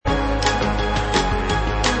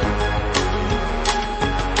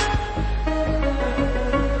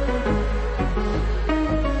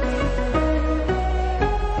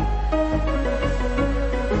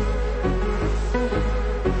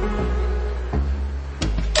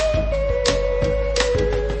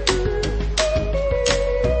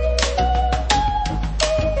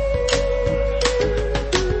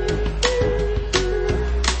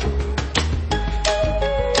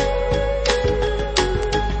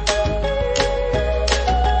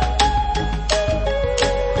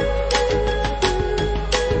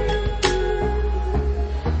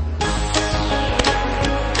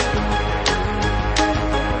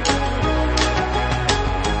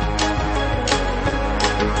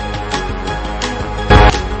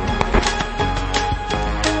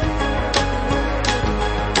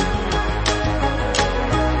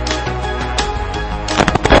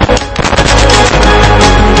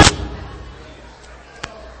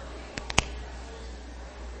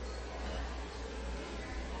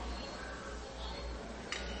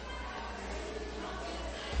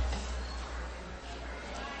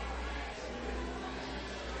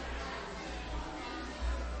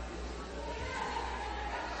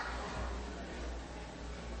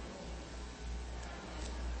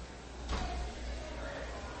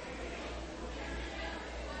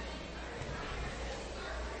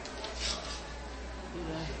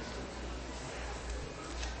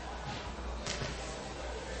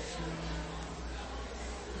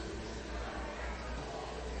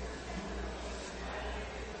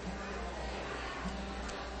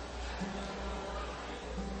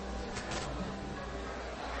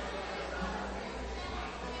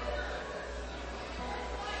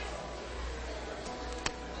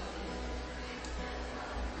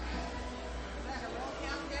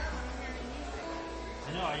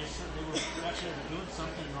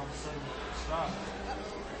something and all of a sudden stop.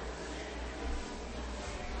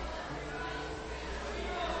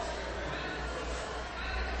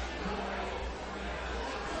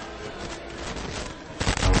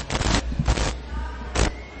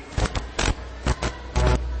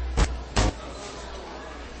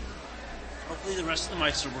 Hopefully the rest of the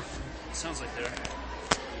mics are working. It sounds like they're.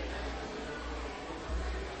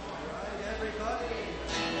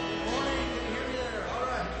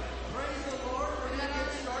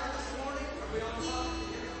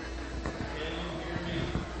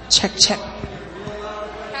 Check, check.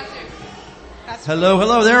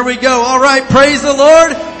 Hello, there we go. All right, praise the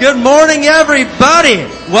Lord. Good morning, everybody.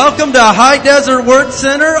 Welcome to High Desert Word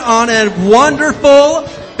Center on a wonderful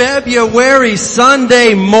February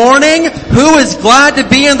Sunday morning. Who is glad to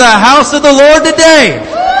be in the house of the Lord today?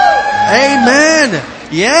 Amen.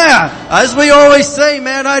 Yeah, as we always say,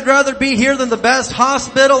 man, I'd rather be here than the best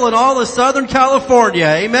hospital in all of Southern California.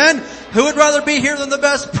 Amen. Who would rather be here than the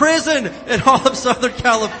best prison in all of Southern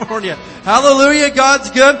California? Hallelujah, God's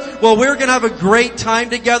good. Well, we're going to have a great time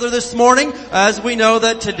together this morning, as we know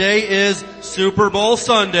that today is Super Bowl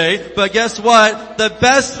Sunday. But guess what? The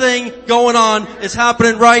best thing going on is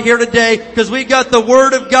happening right here today, because we got the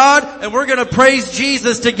Word of God, and we're going to praise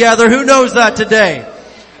Jesus together. Who knows that today?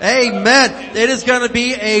 Amen. It is going to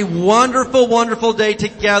be a wonderful, wonderful day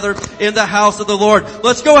together in the house of the Lord.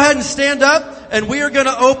 Let's go ahead and stand up, and we are going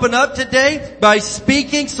to open up today by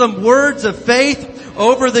speaking some words of faith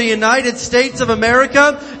over the United States of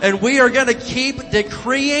America, and we are going to keep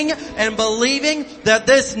decreeing and believing that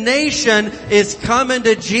this nation is coming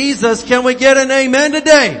to Jesus. Can we get an amen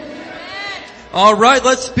today? Amen. All right,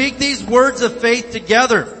 let's speak these words of faith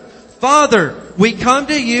together. Father, we come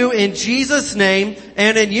to you in Jesus' name,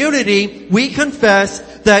 and in unity we confess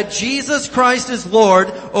that Jesus Christ is Lord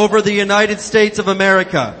over the United States of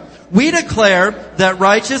America. We declare that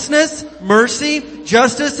righteousness, mercy,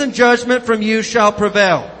 justice, and judgment from you shall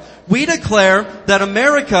prevail. We declare that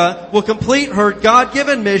America will complete her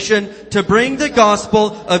God-given mission to bring the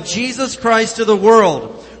gospel of Jesus Christ to the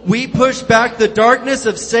world. We push back the darkness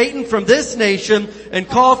of Satan from this nation and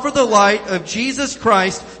call for the light of Jesus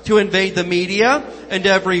Christ to invade the media and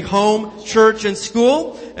every home, church, and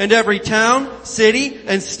school, and every town, city,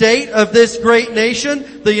 and state of this great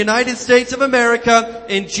nation, the United States of America.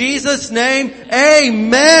 In Jesus' name,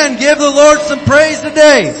 amen. Give the Lord some praise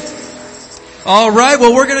today. All right,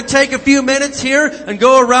 well, we're going to take a few minutes here and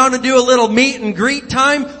go around and do a little meet and greet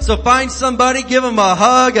time. So find somebody, give them a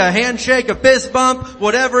hug, a handshake, a fist bump,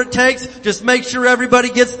 whatever it takes. Just make sure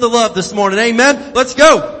everybody gets the love this morning. Amen. Let's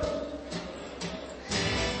go.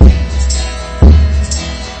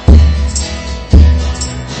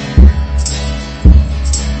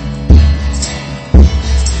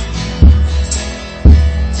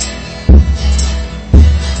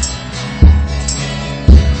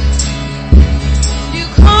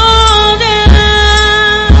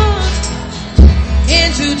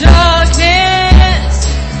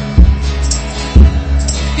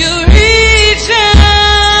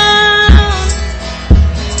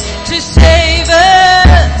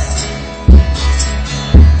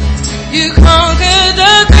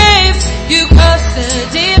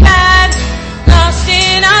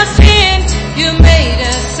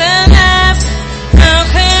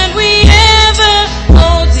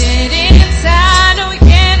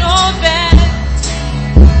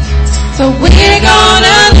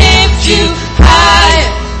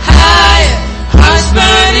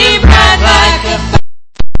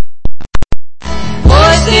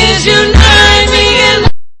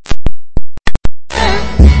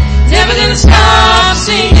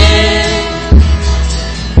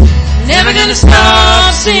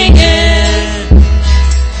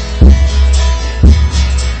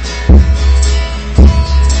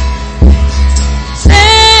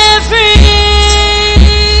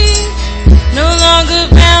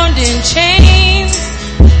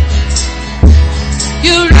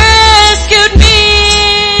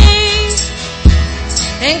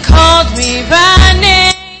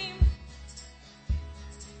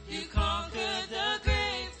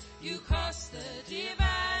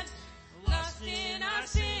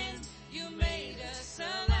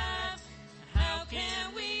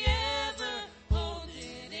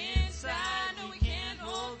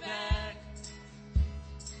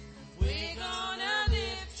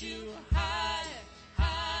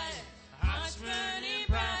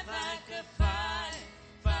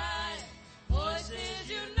 Voices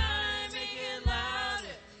unite, make it louder.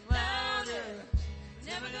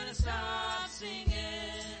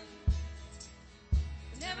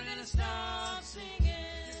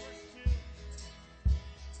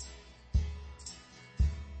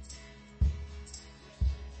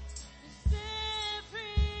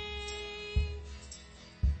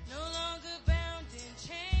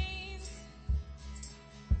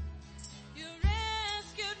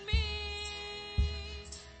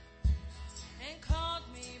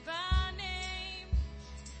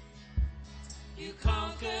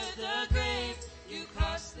 conquered the grave, you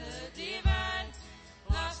crossed the divide.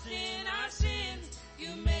 Lost in our sins, you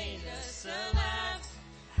made us alive.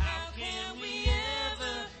 How can we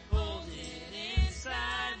ever hold it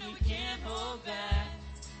inside? No, we can't hold back.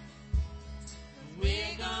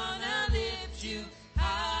 We're gonna lift you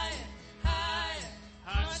higher, higher.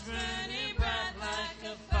 Hearts burning bright like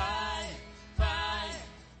a fire, fire.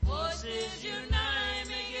 Voices unite,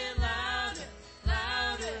 make it louder,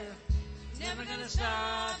 louder. Never gonna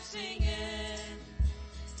stop singing.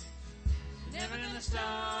 Never gonna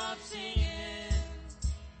stop singing.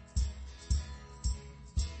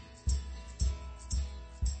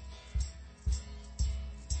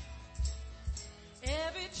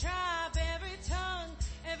 Every tribe, every tongue,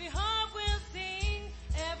 every heart will sing.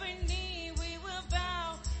 Every knee we will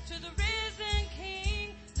bow to the risen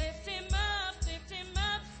King. Lift him up,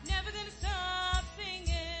 never gonna stop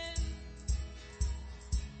singing.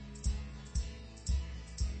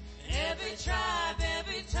 Every tribe,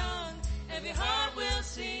 every tongue, every heart will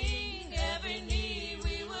sing. Every knee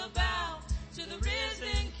we will bow to the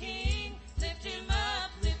risen King. Lift him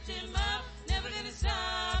up, never gonna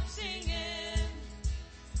stop singing.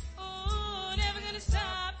 Oh, never gonna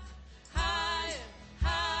stop. Higher,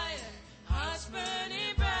 higher, hearts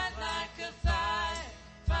burning bright like a fire,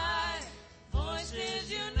 fire.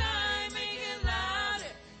 Voices unite, make it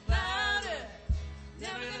louder, louder.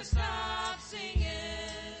 Never gonna stop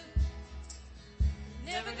singing.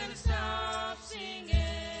 Never gonna stop singing.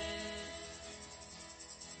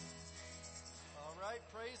 All right,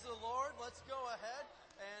 praise the Lord. Let's go ahead.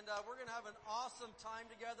 And we're going to have an awesome time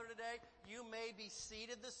together today. You may be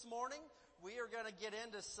seated this morning. We are going to get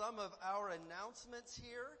into some of our announcements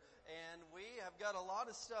here. And we have got a lot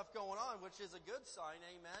of stuff going on, which is a good sign.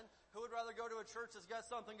 Amen. Who would rather go to a church that's got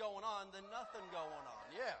something going on than nothing going on?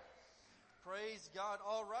 Yeah. Praise God.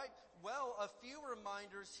 All right. Well, a few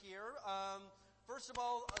reminders here. First of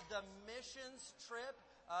all, the missions trip.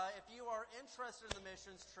 If you are interested in the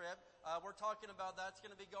missions trip, we're talking about that's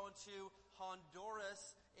going to be going to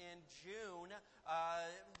Honduras in June.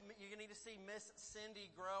 You're going to need to see Miss Cindy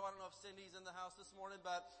grow. I don't know if Cindy's in the house this morning,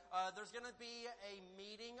 but there's going to be a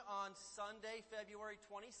meeting on Sunday, February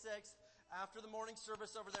 26th. After the morning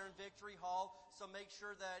service over there in Victory Hall. So make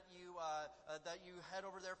sure that you head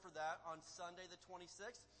over there for that on Sunday the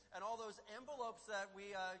 26th. And all those envelopes that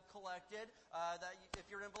we collected, if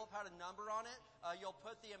your envelope had a number on it, you'll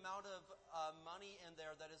put the amount of money in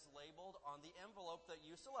there that is labeled on the envelope that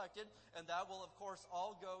you selected, and that will of course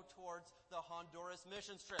all go towards the Honduras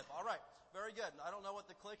missions trip. All right, very good. I don't know what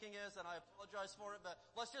the clicking is, and I apologize for it, but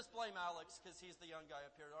let's just blame Alex because he's the young guy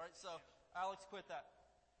up here. All right, so Alex, quit that.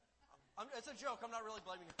 It's a joke. I'm not really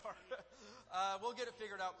blaming you. We'll get it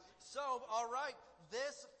figured out. So, all right,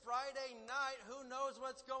 this Friday night, who knows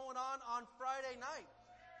what's going on Friday night?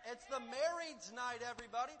 It's the marrieds night,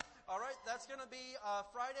 everybody. All right, that's going to be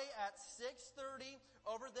Friday at 6:30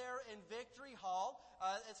 over there in Victory Hall.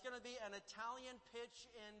 It's going to be an Italian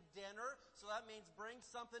pitch-in dinner, so that means bring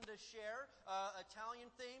something to share,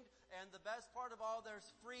 Italian themed. And the best part of all,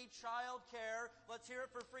 there's free childcare. Let's hear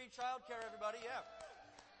it for free childcare, everybody. Yeah.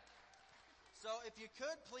 So if you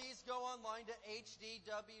could, please go online to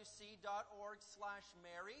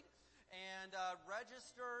hdwc.org/married and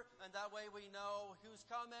register, and that way we know who's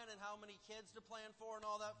coming and how many kids to plan for and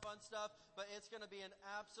all that fun stuff. But it's going to be an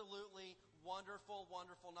absolutely wonderful,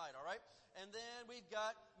 wonderful night, all right? And then we've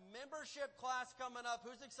got membership class coming up.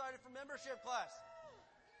 Who's excited for membership class?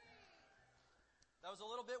 That was a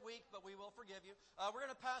little bit weak, but we will forgive you. We're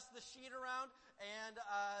going to pass the sheet around, and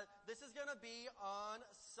this is going to be on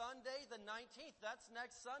Sunday the 19th. That's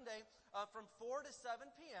next Sunday from 4 to 7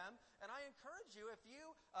 p.m. And I encourage you, if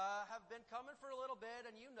you have been coming for a little bit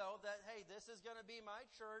and you know that, hey, this is going to be my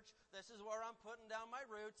church, this is where I'm putting down my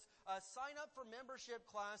roots, sign up for membership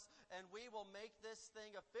class, and we will make this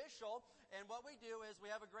thing official. And what we do is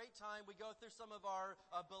we have a great time. We go through some of our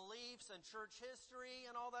beliefs and church history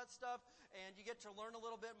and all that stuff, and you get to learn a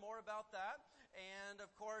little bit more about that. And of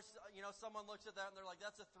course, you know, someone looks at that and they're like,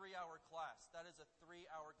 that's a 3-hour class. That is a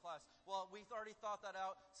 3-hour class. Well, we've already thought that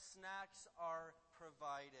out. Snacks are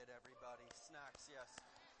provided, everybody. Snacks, yes.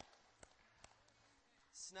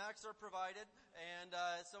 Snacks are provided. And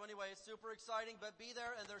so anyway, it's super exciting, but be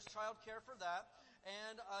there, and there's childcare for that.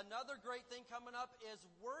 And another great thing coming up is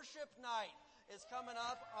worship night. Is coming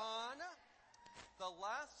up on the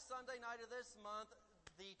last Sunday night of this month,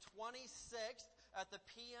 the 26th. at the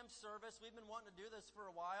PM service. We've been wanting to do this for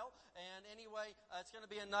a while. And anyway, it's going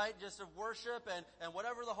to be a night just of worship and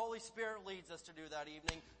whatever the Holy Spirit leads us to do that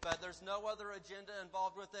evening. But there's no other agenda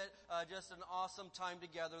involved with it. Just an awesome time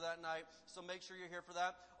together that night. So make sure you're here for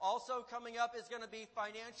that. Also coming up is going to be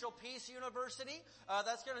Financial Peace University.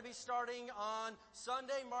 That's going to be starting on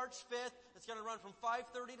Sunday, March 5th. It's going to run from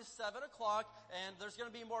 5:30 to 7 o'clock. And there's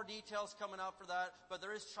going to be more details coming out for that. But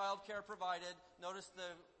there is childcare provided. Notice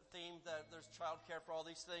the theme that there's childcare for all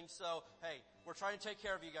these things. So, hey, we're trying to take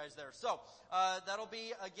care of you guys there. So, that'll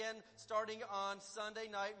be, again, starting on Sunday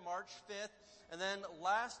night, March 5th. And then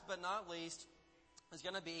last but not least is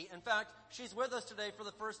going to be, in fact, she's with us today for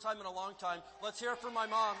the first time in a long time. Let's hear it from my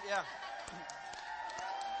mom. Yeah.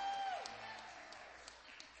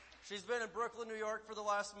 She's been in Brooklyn, New York for the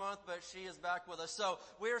last month, but she is back with us. So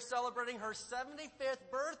we are celebrating her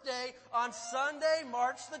 75th birthday on Sunday,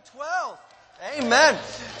 March the 12th. Amen.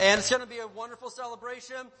 And it's going to be a wonderful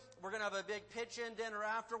celebration. We're going to have a big pitch-in dinner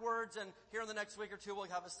afterwards, and here in the next week or two, we'll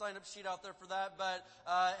have a sign-up sheet out there for that. But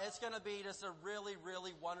it's going to be just a really,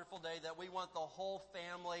 really wonderful day that we want the whole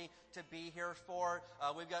family to be here for.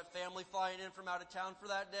 We've got family flying in from out of town for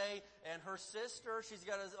that day, and her sister, she's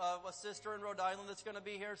got a sister in Rhode Island that's going to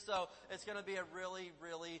be here. So it's going to be a really,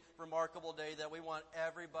 really remarkable day that we want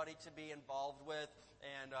everybody to be involved with.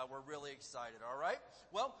 And we're really excited, all right?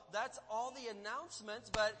 Well, that's all the announcements,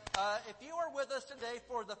 but if you are with us today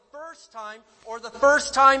for the first time or the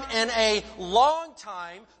first time in a long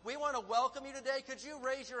time, we want to welcome you today. Could you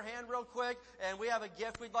raise your hand real quick? And we have a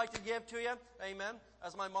gift we'd like to give to you. Amen.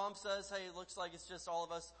 As my mom says, hey, it looks like it's just all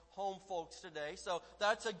of us home folks today. So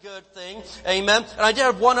that's a good thing. Amen. And I did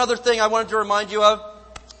have one other thing I wanted to remind you of.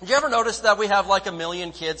 Did you ever notice that we have like 1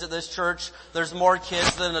 million kids at this church? There's more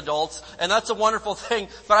kids than adults, and that's a wonderful thing.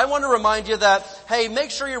 But I want to remind you that, hey, make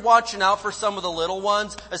sure you're watching out for some of the little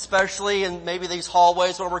ones, especially in maybe these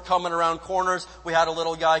hallways where we're coming around corners. We had a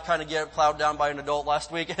little guy kind of get plowed down by an adult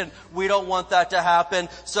last week, and we don't want that to happen.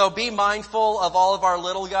 So be mindful of all of our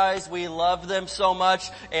little guys. We love them so much,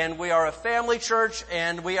 and we are a family church,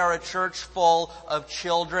 and we are a church full of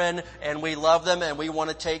children, and we love them, and we want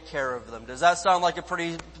to take care of them. Does that sound like a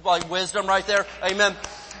pretty wisdom right there? Amen.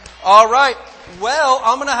 All right. Well,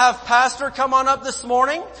 I'm going to have Pastor come on up this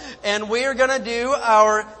morning, and we are going to do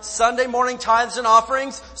our Sunday morning tithes and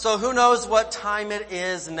offerings. So who knows what time it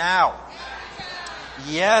is now?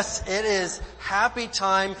 Yes, it is happy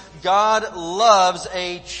time. God loves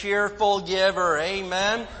a cheerful giver.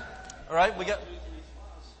 Amen. All right.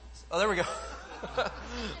 There we go.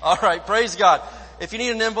 All right. Praise God. If you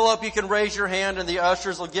need an envelope, you can raise your hand and the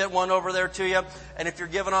ushers will get one over there to you. And if you're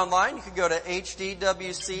giving online, you can go to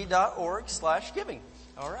hdwc.org/giving.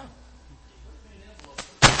 All right.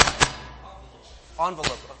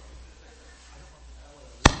 Envelope.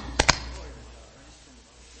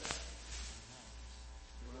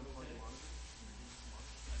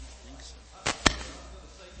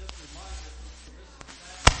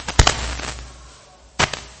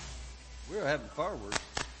 We're having fireworks.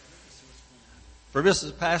 For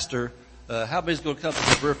Mrs. Pastor, how many's going to come to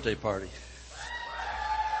the birthday party?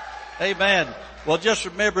 Amen. Well, just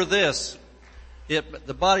remember this.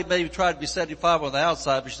 The body may try to be 75 on the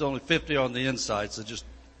outside, but she's only 50 on the inside. So just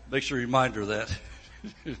make sure you remind her of that.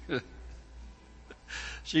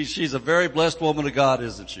 She's a very blessed woman of God,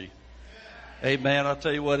 isn't she? Amen. I'll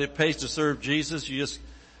tell you what, it pays to serve Jesus. You just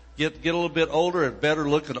get a little bit older and better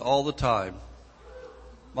looking all the time.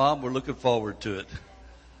 Mom, we're looking forward to it.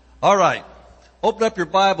 All right. Open up your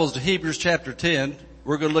Bibles to Hebrews chapter 10.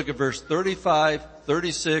 We're going to look at verse 35,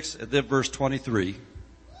 36, and then verse 23.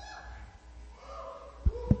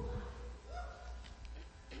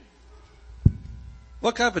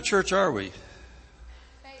 What kind of a church are we?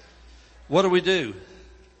 What do we do?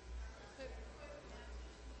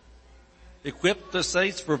 Equip the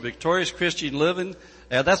saints for victorious Christian living.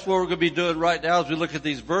 And that's what we're going to be doing right now as we look at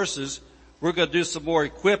these verses. We're going to do some more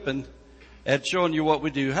equipping and showing you what we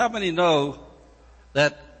do. How many know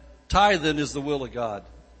that tithing is the will of God?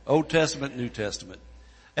 Old Testament, New Testament.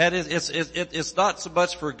 And it's not so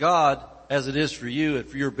much for God as it is for you and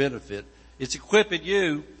for your benefit. It's equipping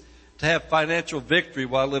you to have financial victory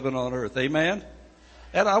while living on earth. Amen?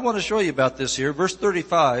 And I want to show you about this here. Verse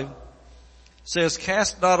 35 says,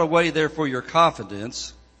 cast not away therefore your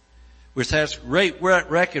confidence, which has great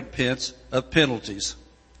recompense of penalties.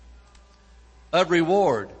 Of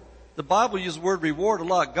reward. The Bible uses the word reward a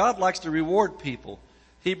lot. God likes to reward people.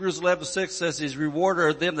 Hebrews 11:6 says his rewarder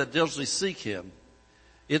are them that diligently seek him.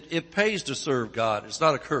 It pays to serve God. It's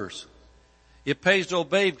not a curse. It pays to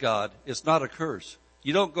obey God. It's not a curse.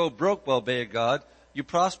 You don't go broke by obeying God. You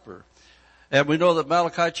prosper. And we know that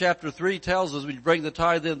Malachi chapter 3 tells us when you bring the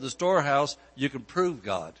tithe into the storehouse, you can prove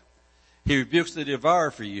God. He rebukes the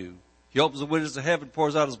devourer for you. He opens the windows of heaven,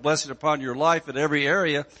 pours out his blessing upon your life in every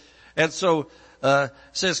area. And so, it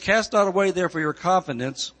says, cast not away therefore your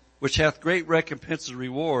confidence, which hath great recompense and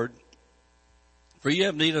reward. For you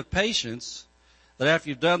have need of patience, that after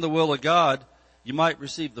you've done the will of God, you might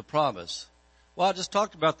receive the promise. Well, I just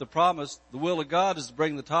talked about the promise. The will of God is to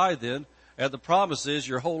bring the tithe in, and the promise is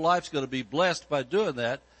your whole life's going to be blessed by doing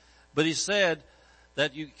that. But he said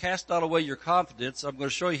that you cast not away your confidence. I'm going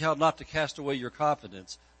to show you how not to cast away your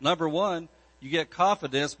confidence. Number one, you get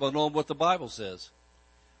confidence by knowing what the Bible says.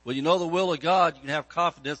 When you know the will of God, you can have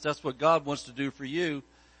confidence. That's what God wants to do for you.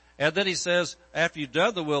 And then he says, after you've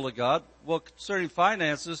done the will of God, well, concerning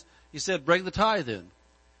finances, he said, bring the tithe in.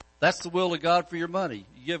 That's the will of God for your money.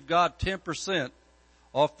 You give God 10%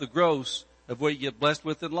 off the gross of what you get blessed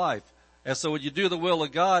with in life. And so when you do the will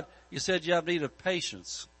of God, he said you have need of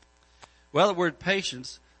patience. Well, the word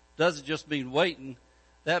patience doesn't just mean waiting.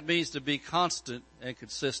 That means to be constant and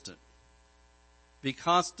consistent. Be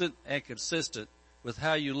constant and consistent with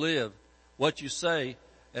how you live, what you say,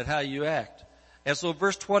 and how you act. And so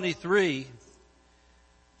verse 23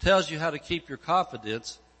 tells you how to keep your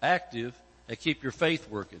confidence active and keep your faith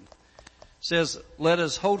working. It says, let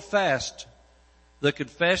us hold fast the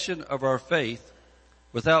confession of our faith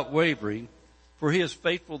without wavering, for he is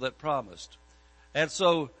faithful that promised. And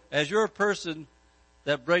so, as you're a person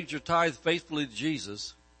that brings your tithe faithfully to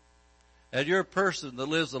Jesus, and you're a person that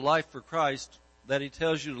lives a life for Christ that he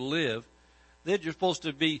tells you to live, then you're supposed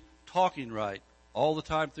to be talking right all the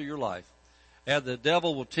time through your life. And the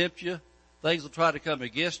devil will tempt you. Things will try to come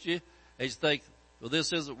against you. And you think, well,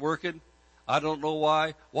 this isn't working. I don't know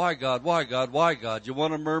why. Why God? Why God? Why God? You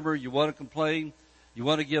want to murmur. You want to complain. You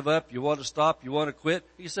want to give up. You want to stop. You want to quit.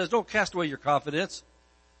 He says, don't cast away your confidence.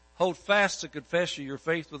 Hold fast to confession of your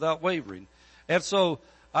faith without wavering. And so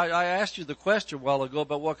I asked you the question a while ago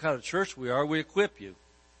about what kind of church we are. We equip you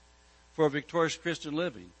for a victorious Christian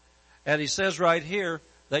living. And he says right here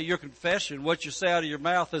that your confession, what you say out of your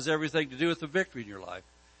mouth, has everything to do with the victory in your life.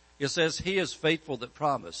 It says he is faithful that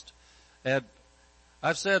promised. And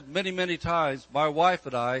I've said many, many times, my wife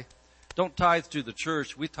and I don't tithe to the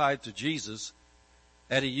church. We tithe to Jesus,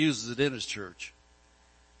 and he uses it in his church.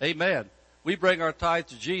 Amen. We bring our tithe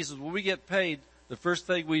to Jesus. When we get paid, the first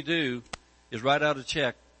thing we do is write out a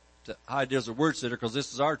check to High Desert Word Center, because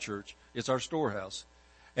this is our church. It's our storehouse.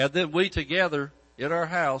 And then we together in our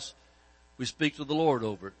house, we speak to the Lord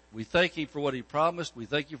over it. We thank him for what he promised. We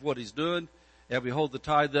thank him for what he's doing. And we hold the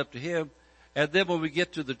tithe up to him. And then when we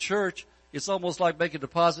get to the church, it's almost like making a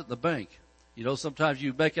deposit in the bank. You know, sometimes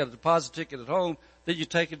you make out a deposit ticket at home, then you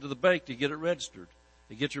take it to the bank to get it registered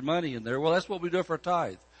and get your money in there. Well, that's what we do for our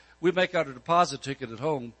tithe. We make out a deposit ticket at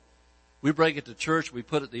home. We bring it to church. We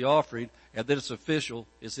put it in the offering, and then it's official.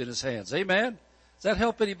 It's in his hands. Amen? Does that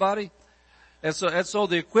help anybody? And so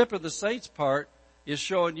the equipping the saints part is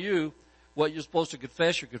showing you what you're supposed to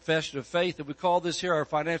confess, your confession of faith. And we call this here our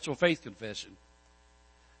financial faith confession.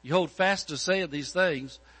 You hold fast to saying these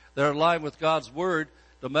things that are in line with God's word,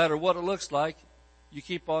 no matter what it looks like. You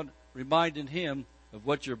keep on reminding him of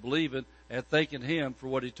what you're believing and thanking him for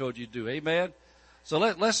what he told you to do. Amen? So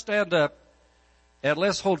let's stand up and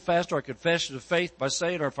let's hold fast our confession of faith by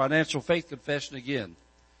saying our financial faith confession again.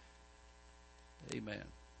 Amen.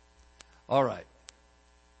 All right.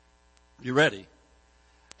 You ready?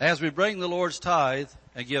 As we bring the Lord's tithe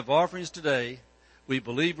and give offerings today, we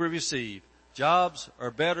believe we receive jobs or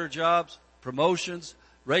better jobs, promotions,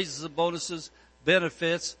 raises and bonuses,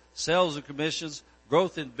 benefits, sales and commissions,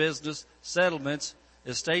 growth in business, settlements,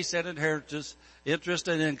 estates and inheritance, interest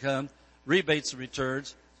and income, rebates and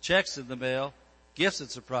returns, checks in the mail, gifts and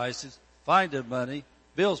surprises, finding money,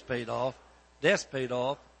 bills paid off, debts paid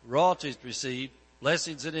off, royalties received,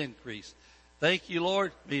 blessings and increase. Thank you,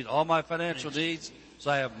 Lord, meet all my financial needs,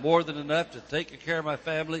 so I have more than enough to take care of my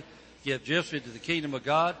family, give gifts into the kingdom of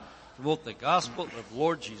God, promote the gospel of the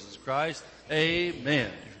Lord Jesus Christ.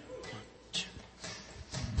 Amen.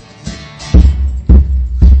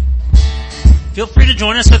 Feel free to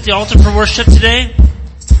join us at the altar for worship today.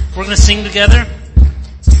 We're going to sing together.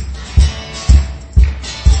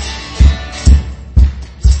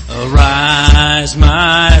 Arise,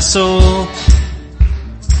 my soul,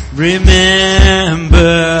 remember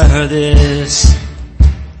this.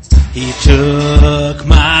 He took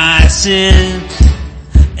my sin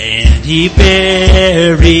and he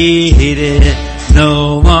buried it.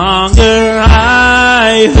 No longer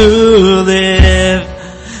I who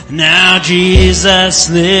live, now Jesus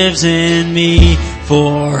lives in me.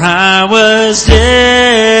 For I was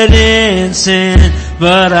dead in sin,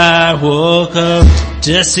 but I woke up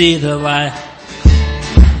to see the light.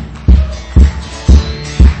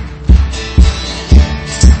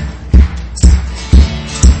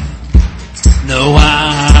 No,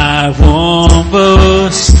 I won't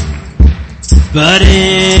boast, but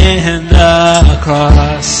in the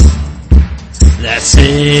cross that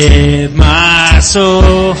saved my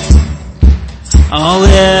soul. All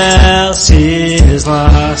else is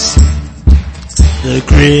lost. The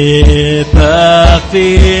grip of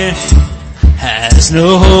fear has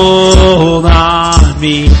no hold on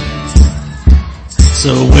me.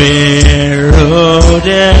 So where, oh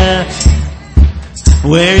death,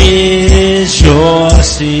 where is your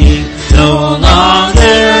sting? No longer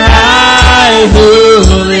I who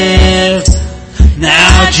live,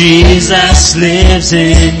 now Jesus lives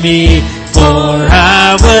in me. For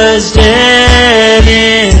I was dead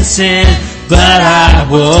in sin, but I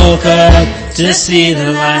woke up to see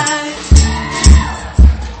the light.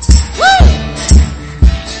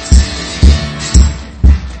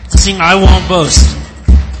 Sing, I won't boast.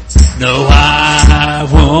 No, I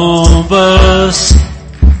won't boast,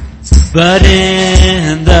 but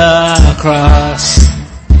in the cross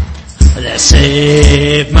that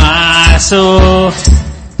saved my soul.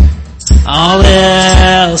 All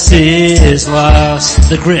else is lost.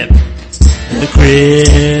 The grip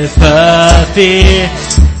of fear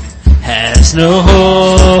has no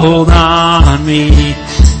hold on me.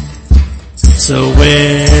 So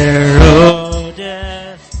where, oh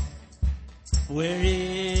death, where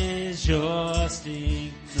is your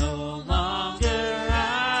sting? No longer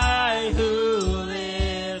I who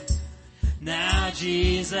live, now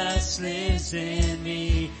Jesus lives in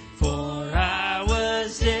me. For I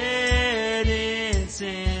was dead in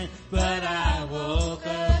sin, but I woke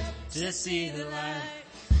up to see the light.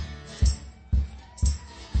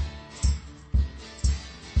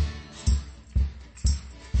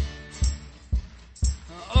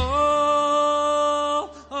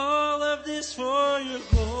 Oh, all of this for your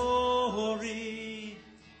glory.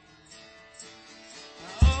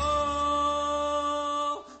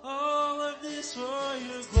 Oh, all of this for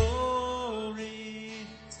your glory.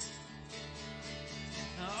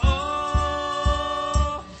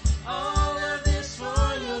 Oh, all of this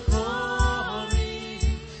for your glory.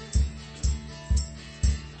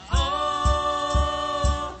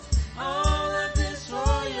 Oh, all of this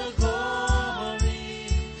for your glory.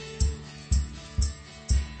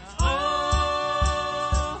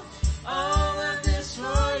 Oh, all of this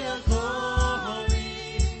for your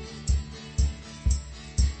glory.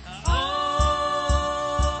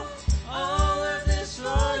 Oh, all of this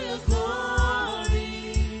for your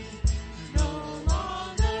glory. No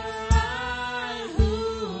longer I who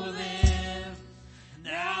live,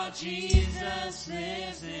 now Jesus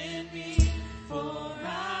lives in me. For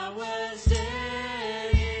I was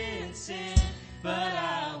dead in sin, but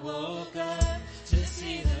I woke up to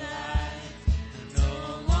see the light.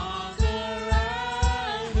 No longer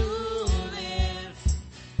I who live,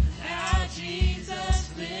 now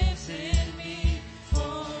Jesus lives in me. For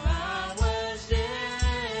I was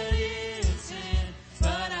dead in sin,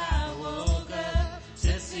 but I woke up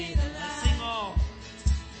to see the light. Sing all.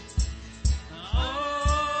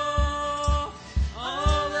 Oh,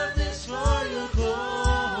 all of this for your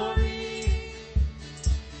glory.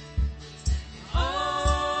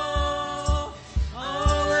 Oh,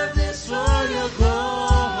 all of this for your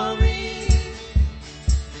glory.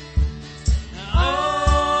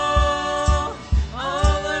 Oh,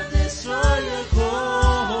 all of this for your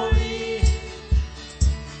glory.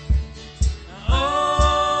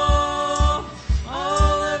 Oh,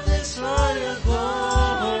 all of this for your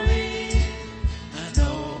glory.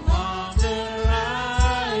 No longer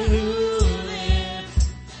I who live,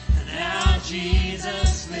 now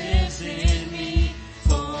Jesus lives in me.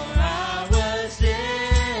 For I was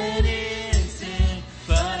dead in sin,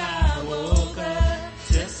 but I woke up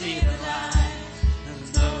to see the light.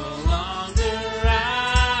 No longer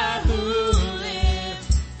I who live,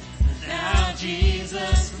 now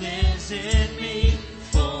Jesus lives in me.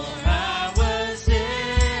 For I was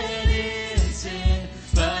dead in sin,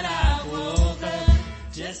 but I woke up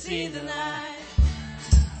to see the light.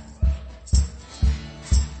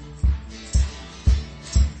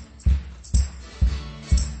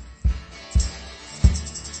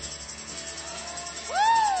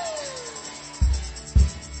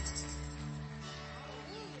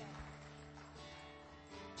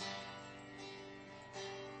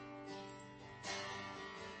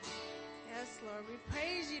 Yes, Lord, we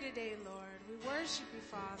praise you today, Lord. We worship you,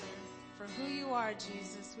 Father, for who you are,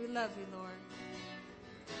 Jesus. We love you, Lord.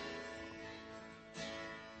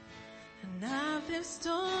 And I've lived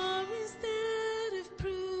stories that have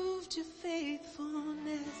your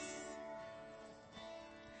faithfulness.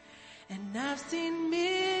 And I've seen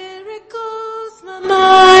miracles my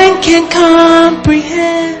mind can't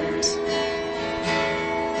comprehend.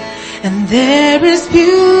 And there is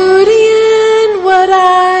beauty in what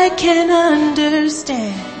I can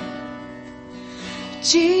understand.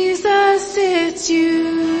 Jesus, it's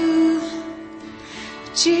you.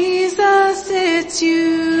 Jesus, it's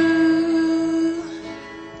you.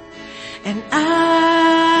 And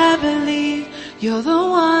I believe you're the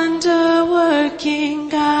wonder-working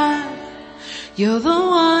God. You're the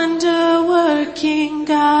wonder-working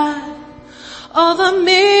God. All the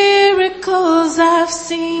miracles I've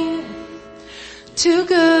seen, too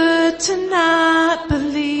good to not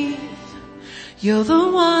believe. You're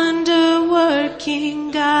the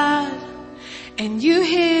wonder-working God. And you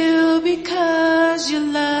heal because you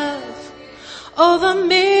love. All the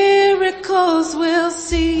miracles we'll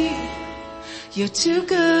see. You're too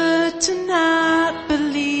good to not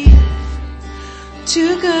believe.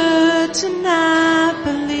 Too good to not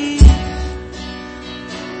believe.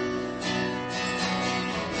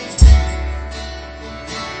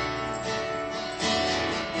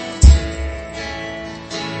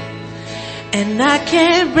 And I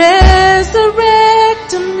can't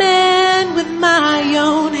resurrect a man with my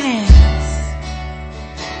own hands,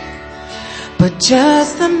 but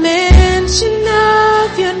just the mention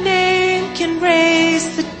of your name can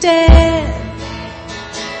raise the dead.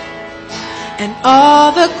 And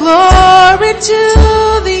all the glory to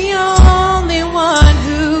the only one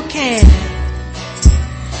who can.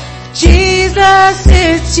 Jesus,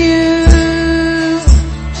 it's you.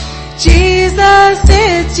 Jesus,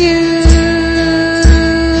 it's you.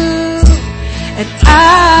 And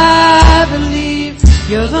I believe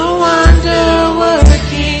you're the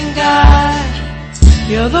wonder-working God.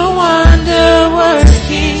 You're the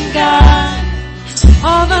wonder-working God.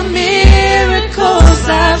 All the miracles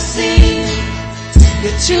I've seen,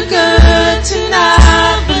 you're too good to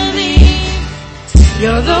not believe.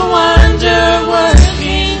 You're the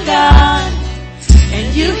wonder-working God.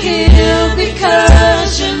 And you heal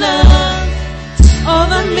because you love. All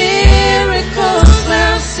the miracles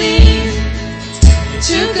I've seen, you're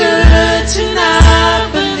too good to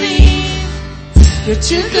not believe. You're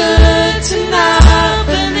too good to not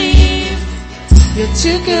believe. You're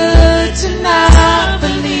too good to not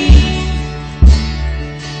believe.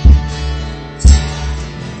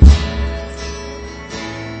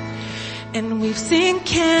 And we've seen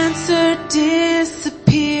cancer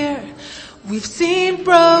disappear. We've seen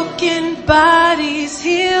broken bodies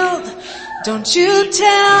healed. Don't you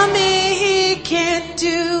tell me he can't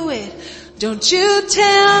do it. Don't you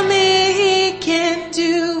tell me he can't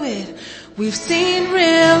do it. We've seen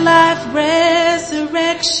real life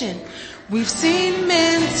resurrection. We've seen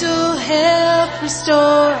mental health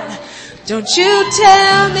restored. Don't you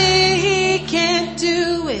tell me he can't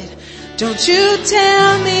do it. Don't you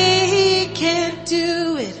tell me he can't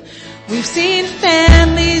do it. We've seen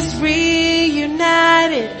families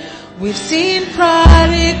reunited. We've seen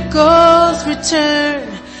prodigals return.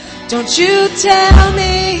 Don't you tell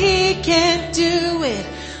me he can't do it.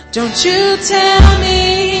 Don't you tell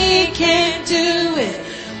me he can't do it.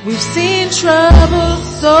 We've seen troubled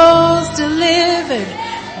souls delivered.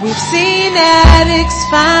 We've seen addicts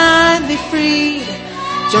finally freed.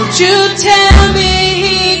 Don't you tell me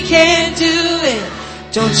he can't do it.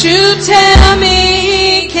 Don't you tell me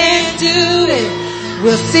he can't do it.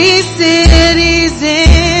 We'll see cities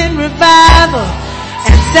in revival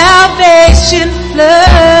and salvation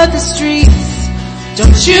flood the streets.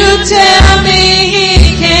 Don't you tell me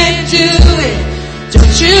he can't do it.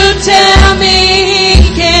 Don't you tell me he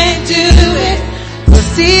can't do it. We'll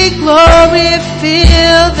see glory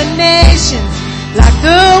fill the nations like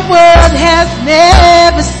the world has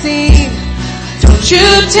never seen. Don't you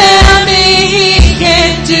tell me he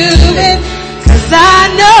can't do it, 'cause I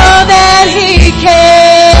know that he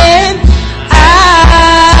can.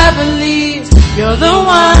 I believe you're the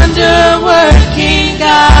wonder-working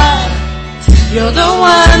God. You're the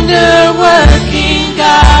wonder-working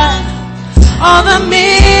God. All the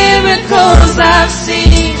miracles I've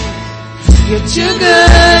seen, you're too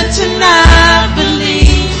good to not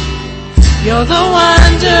believe. You're the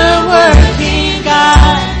wonder-working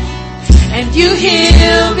God. And you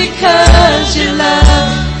heal because you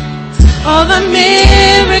love. All the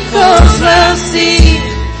miracles we'll see.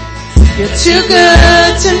 You're too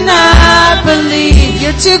good to not believe.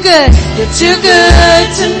 You're too good. You're too good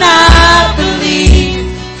to not believe.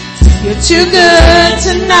 You're too good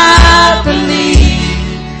to not believe.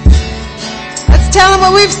 Let's tell them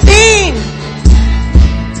what we've seen.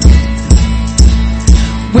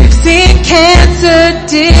 We've seen cancer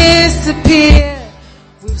disappear. disappear.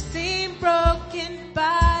 We've seen broken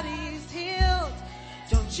bodies healed.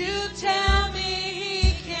 Don't you tell me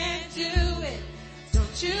he can't do it.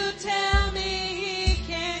 Don't you tell me he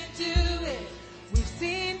can't do it. We've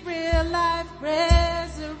seen real life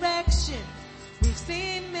resurrection. We've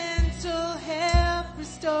seen mental health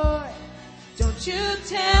restored. Don't you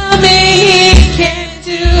tell me he can't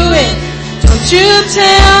do it. Don't you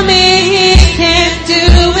tell me he can't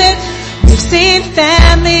do it. We've seen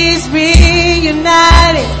families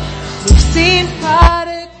reunited. We've seen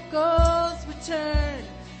prodigals return.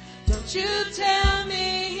 Don't you tell me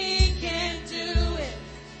he can't do it.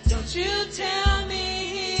 Don't you tell me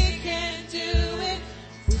he can't do it.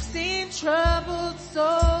 We've seen troubled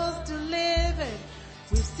souls delivered.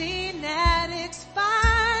 We've seen addicts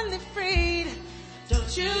finally freed.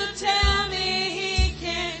 Don't you tell me he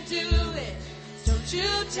can't do it. Don't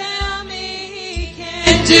you tell me he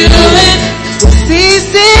can't do it. We'll see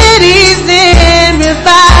cities in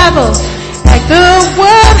revival like the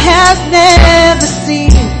world has never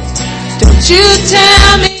seen. Don't you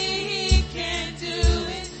tell me he can't do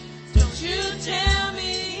it. Don't you tell me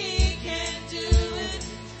he can't do it.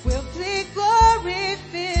 We'll see glory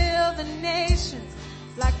fill the nations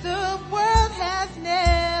like the world has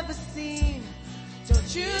never seen.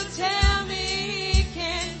 Don't you tell me he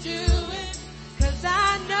can't do it, 'cause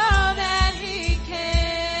I know that he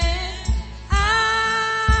can.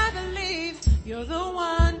 I believe you're the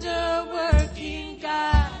wonder-working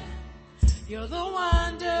God. You're the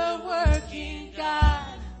wonder-working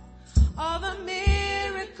God. All the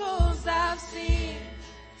miracles I've seen,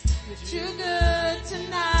 you're too good to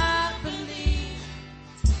not believe.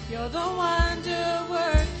 You're the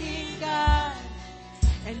wonder-working God.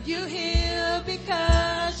 And you heal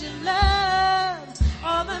because you love.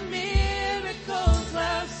 All the miracles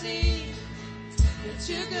we'll see, you're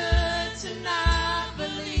too good to not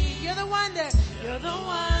believe. You're the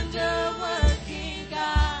wonder-working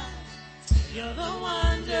God. You're the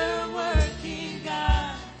wonder-working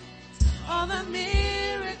God. All the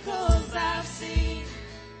miracles I've seen,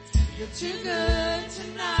 you're too good to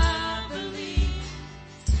not believe.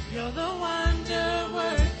 You're the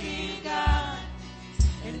wonder-working God.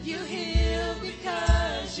 And you heal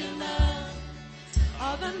because you love.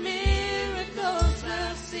 All the miracles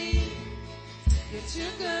we'll see, you're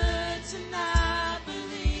too good to not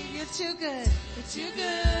believe. You're too good. You're too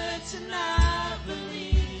good to not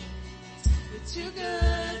believe. You're too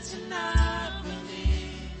good to not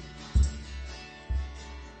believe.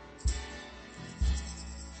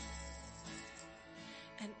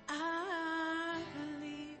 And I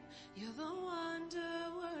believe you're the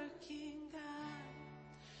wonder-working God.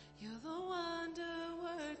 You're the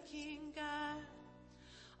wonder-working God.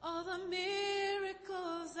 All the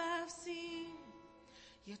miracles I've seen,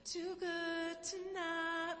 you're too good to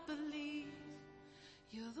not believe.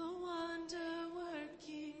 You're the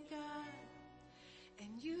wonder-working God.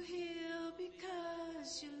 And you heal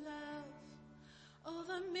because you love. All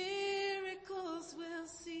the miracles we'll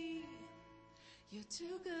see, you're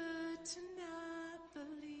too good to not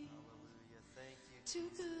believe. Hallelujah. Thank you, Too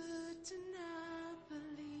Jesus. good to not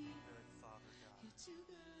believe. Good Father God. You're too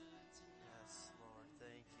good to not. Yes, Lord.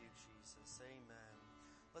 Thank you, Jesus. Amen.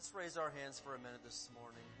 Let's raise our hands for a minute this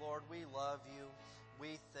morning. Lord, we love you.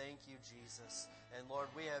 We thank you, Jesus. And Lord,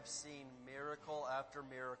 we have seen miracle after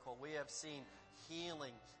miracle. We have seen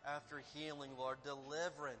healing after healing, Lord,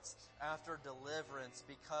 deliverance after deliverance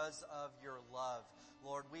because of your love.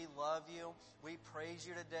 Lord, we love you. We praise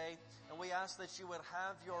you today. And we ask that you would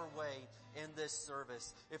have your way in this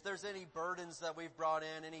service. If there's any burdens that we've brought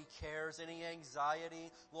in, any cares, any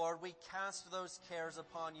anxiety, Lord, we cast those cares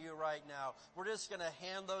upon you right now. We're just going to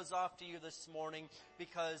hand those off to you this morning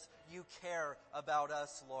because you care about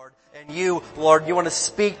us, Lord. And you, Lord, you want to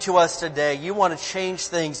speak to us today. You want to change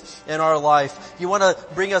things in our life. You want to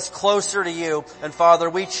bring us closer to you. And Father,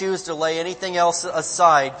 we choose to lay anything else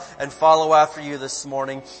aside and follow after you this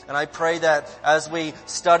morning. And I pray that as we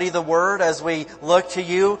study the Word, as we look to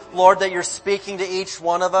you, Lord, that you're speaking to each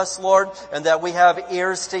one of us, Lord, and that we have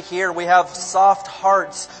ears to hear. We have soft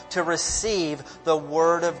hearts to receive the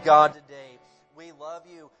Word of God today. We love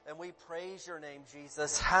you and we praise your name,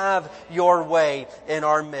 Jesus. Have your way in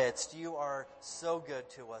our midst. You are so good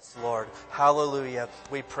to us, Lord. Hallelujah.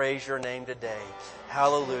 We praise your name today.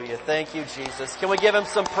 Hallelujah. Thank you, Jesus. Can we give him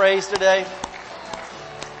some praise today?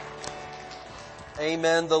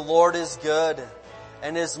 Amen. The Lord is good,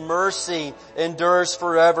 and his mercy endures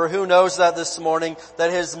forever. Who knows that this morning?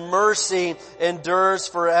 That his mercy endures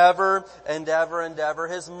forever and ever and ever.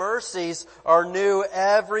 His mercies are new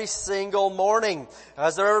every single morning.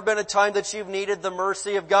 Has there ever been a time that you've needed the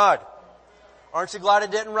mercy of God? Aren't you glad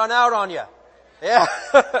it didn't run out on you? Yeah.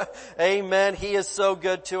 Amen. He is so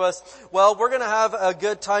good to us. Well, we're going to have a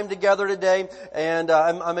good time together today, and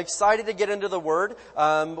I'm excited to get into the Word.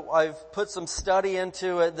 I've put some study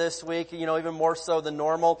into it this week, even more so than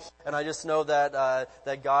normal, and I just know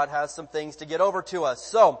that God has some things to get over to us.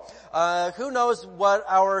 So, who knows what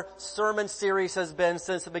our sermon series has been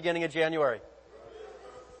since the beginning of January?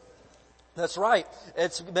 That's right.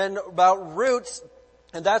 It's been about roots.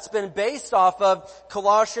 And that's been based off of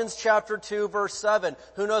Colossians chapter 2 verse 7.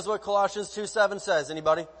 Who knows what Colossians 2:7 says?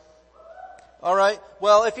 Anybody? Alright.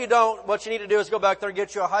 Well, if you don't, what you need to do is go back there and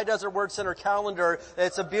get you a High Desert Word Center calendar.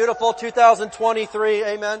 It's a beautiful 2023.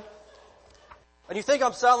 Amen. And you think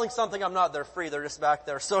I'm selling something, I'm not. They're free. They're just back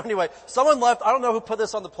there. So anyway, someone left. I don't know who put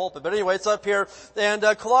this on the pulpit, but anyway, it's up here. And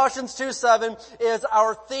Colossians 2:7 is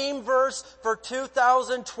our theme verse for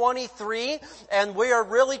 2023. And we are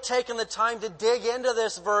really taking the time to dig into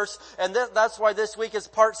this verse. And that's why this week is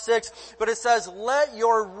part 6. But it says, let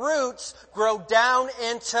your roots grow down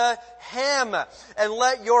into Him. And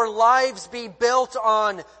let your lives be built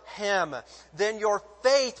on Him. Then your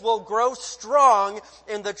faith will grow strong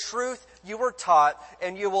in the truth you were taught,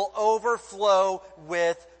 and you will overflow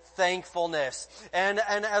with thankfulness. And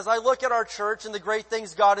as I look at our church and the great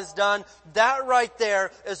things God has done, that right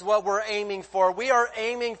there is what we're aiming for. We are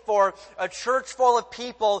aiming for a church full of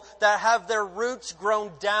people that have their roots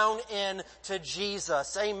grown down into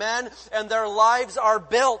Jesus. Amen? And their lives are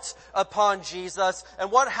built upon Jesus.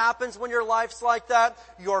 And what happens when your life's like that?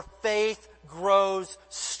 Your faith grows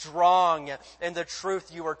strong in the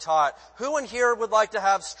truth you were taught. Who in here would like to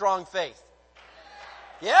have strong faith?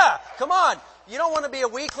 Yeah, come on. You don't want to be a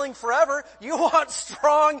weakling forever. You want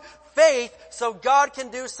strong faith so God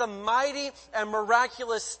can do some mighty and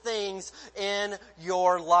miraculous things in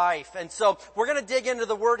your life. And so we're going to dig into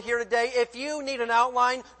the Word here today. If you need an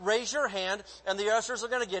outline, raise your hand and the ushers are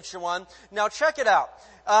going to get you one. Now check it out.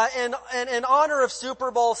 In honor of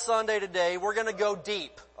Super Bowl Sunday today, we're going to go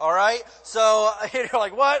deep. All right? So you're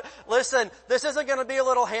like, what? Listen, this isn't going to be a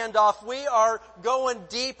little handoff. We are going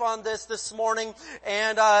deep on this morning.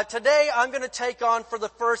 And today I'm going to take on, for the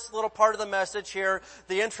first little part of the message here,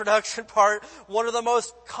 the introduction part, one of the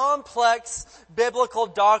most complex biblical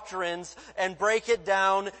doctrines and break it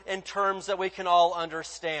down in terms that we can all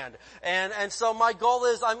understand. And so my goal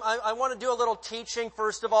is I want to do a little teaching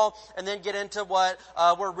first of all, and then get into what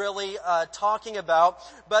we're really talking about.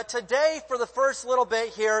 But today, for the first little bit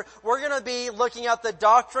here, we're going to be looking at the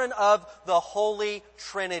doctrine of the Holy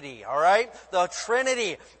Trinity. All right, the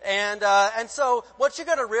Trinity, and so what you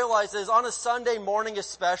got to realize is on a Sunday morning,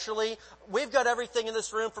 especially, we've got everything in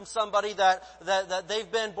this room from somebody that they've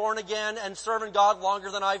been born again and serving God longer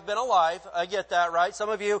than I've been alive. I get that, right? Some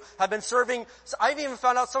of you have been serving. I've even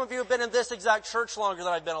found out some of you have been in this exact church longer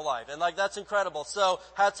than I've been alive, and that's incredible. So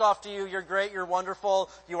hats off to you. You're great. You're wonderful.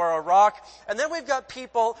 You are a rock. And then we've got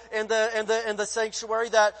people in the sanctuary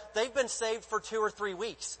that they've been saved for 2 or 3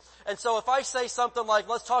 weeks. And so if I say something like,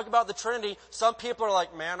 let's talk about the Trinity, some people are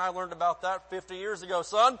like, man, I learned about that 50 years ago,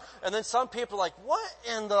 son. And then some people are like, what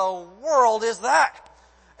in the world is that?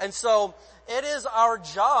 And so it is our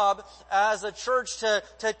job as a church to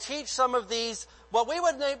teach some of these, what we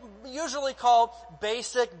would usually call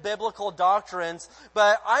basic biblical doctrines,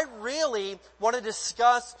 but I really want to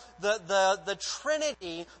discuss the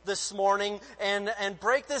Trinity this morning and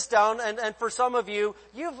break this down. And for some of you,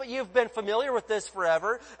 you've been familiar with this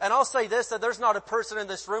forever. And I'll say this, that there's not a person in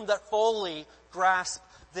this room that fully grasps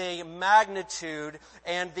the magnitude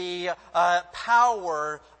and the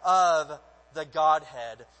power of the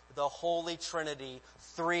Godhead, the Holy Trinity,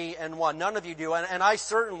 3 in 1. None of you do, and I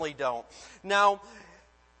certainly don't. Now,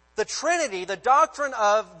 the Trinity, the doctrine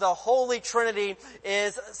of the Holy Trinity,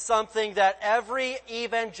 is something that every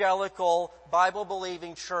evangelical,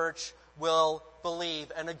 Bible-believing church will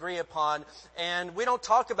believe and agree upon. And we don't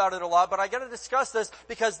talk about it a lot, but I got to discuss this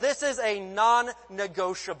because this is a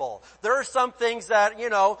non-negotiable. There are some things that,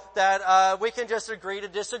 that we can just agree to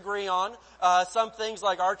disagree on. Some things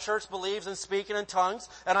like our church believes in speaking in tongues,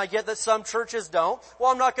 and I get that some churches don't. Well,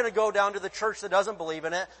 I'm not going to go down to the church that doesn't believe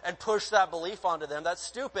in it and push that belief onto them. That's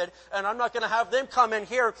stupid. And I'm not going to have them come in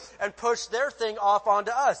here and push their thing off onto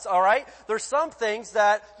us, all right? There's some things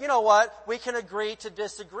that, we can agree to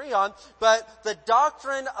disagree on, but the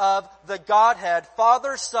doctrine of the Godhead,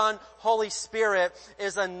 Father, Son, Holy Spirit,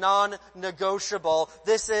 is a non-negotiable.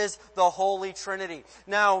 This is the Holy Trinity.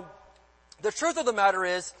 Now, The truth of the matter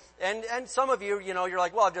is, and some of you, you're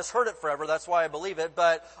like, well, I've just heard it forever, that's why I believe it.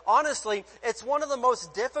 But honestly, it's one of the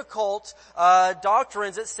most difficult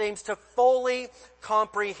doctrines, it seems, to fully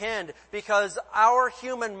comprehend, because our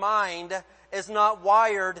human mind is not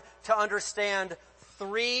wired to understand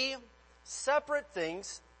three separate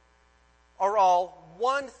things are all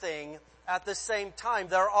one thing at the same time.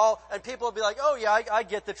 They're all, and people will be like, oh yeah, I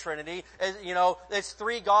get the Trinity. It's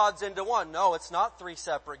three gods into one. No, it's not three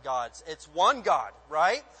separate gods. It's one God,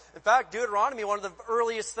 right? In fact, Deuteronomy, one of the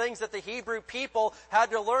earliest things that the Hebrew people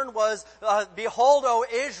had to learn was, behold, O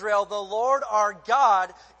Israel, the Lord our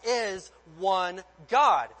God is one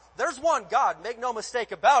God. There's one God, make no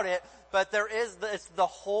mistake about it, but it's the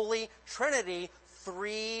Holy Trinity,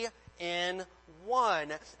 three in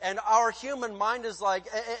one. And our human mind is like,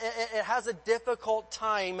 it has a difficult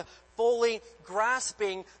time fully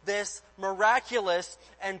grasping this miraculous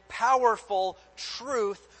and powerful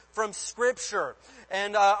truth from Scripture.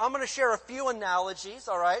 And I'm going to share a few analogies,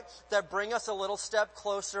 all right, that bring us a little step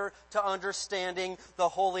closer to understanding the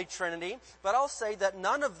Holy Trinity. But I'll say that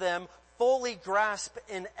none of them fully grasp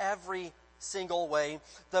in every single way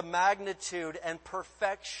the magnitude and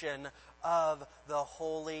perfection of the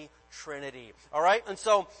Holy Trinity. All right? And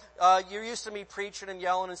so, you're used to me preaching and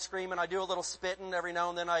yelling and screaming. I do a little spitting every now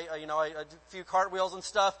and then. I do a few cartwheels and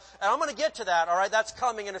stuff. And I'm going to get to that. All right? That's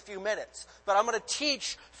coming in a few minutes. But I'm going to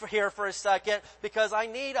teach here for a second, because I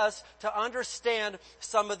need us to understand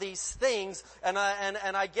some of these things. And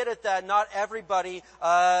I get it that not everybody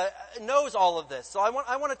knows all of this. So I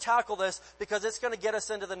want to tackle this, because it's going to get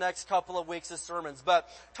us into the next couple of weeks of sermons. But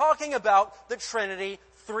talking about the Trinity,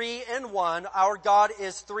 three in one. Our God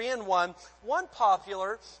is three in one. One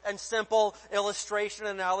popular and simple illustration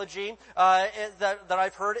analogy that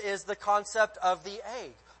I've heard is the concept of the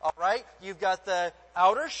egg. All right, you've got the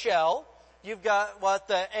outer shell, you've got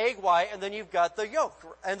the egg white, and then you've got the yolk.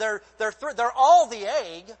 And they're all the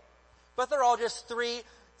egg, but they're all just three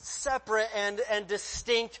separate and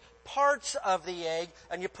distinct parts of the egg,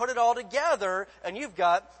 and you put it all together and you've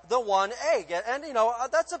got the one egg. And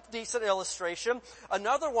that's a decent illustration.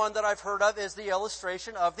 Another one that I've heard of is the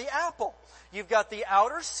illustration of the apple. You've got the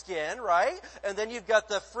outer skin, right? And then you've got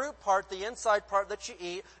the fruit part, the inside part that you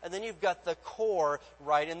eat, and then you've got the core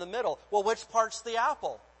right in the middle. Well, which part's the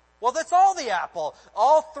apple? Well, that's all the apple.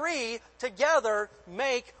 All three together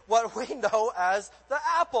make what we know as the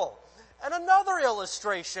apple. And another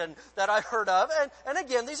illustration that I've heard of, and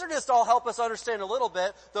again, these are just all help us understand a little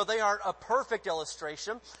bit, though they aren't a perfect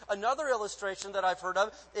illustration. Another illustration that I've heard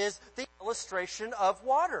of is the illustration of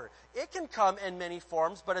water. It can come in many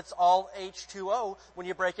forms, but it's all H2O when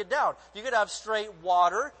you break it down. You could have straight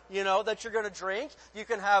water, that you're going to drink. You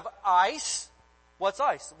can have ice. What's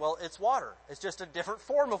ice? Well, it's water. It's just a different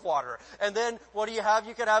form of water. And then what do you have?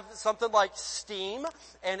 You could have something like steam,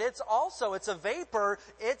 and it's a vapor.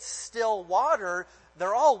 It's still water.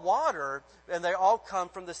 They're all water, and they all come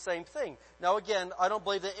from the same thing. Now again, I don't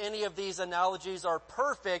believe that any of these analogies are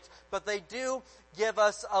perfect, but they do give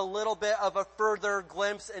us a little bit of a further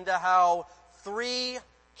glimpse into how three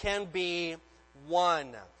can be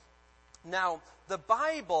one. Now, the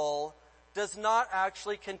Bible does not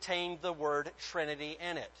actually contain the word Trinity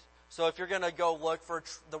in it. So if you're going to go look for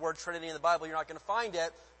the word Trinity in the Bible, you're not going to find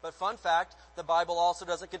it. But fun fact, the Bible also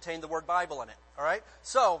doesn't contain the word Bible in it. All right?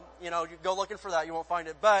 So, you go looking for that, you won't find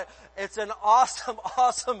it. But it's an awesome,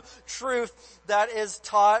 awesome truth that is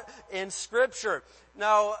taught in Scripture.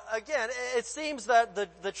 Now, again, it seems that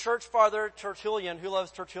the church father Tertullian, who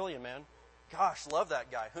loves Tertullian, man? Gosh, love that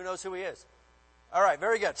guy. Who knows who he is? All right,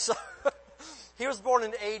 very good. So he was born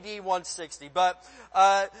in AD 160, but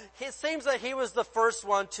it seems that he was the first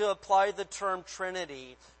one to apply the term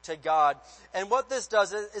Trinity to God. And what this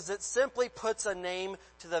does is it simply puts a name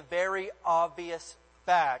to the very obvious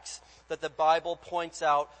facts that the Bible points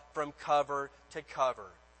out from cover to cover.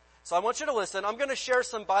 So I want you to listen. I'm going to share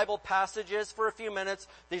some Bible passages for a few minutes.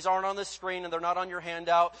 These aren't on the screen and they're not on your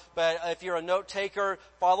handout, but if you're a note taker,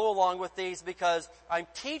 follow along with these, because I'm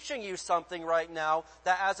teaching you something right now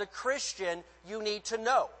that as a Christian you need to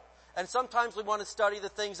know. And sometimes we want to study the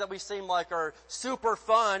things that we seem like are super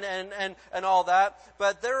fun and all that,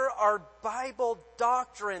 but there are Bible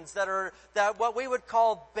doctrines that what we would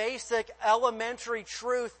call basic elementary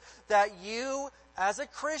truth that you as a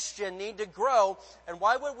Christian need to grow. And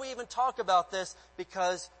why would we even talk about this?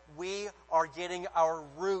 Because we are getting our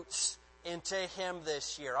roots into Him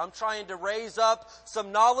this year. I'm trying to raise up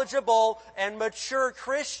some knowledgeable and mature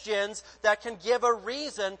Christians that can give a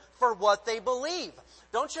reason for what they believe.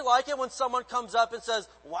 Don't you like it when someone comes up and says,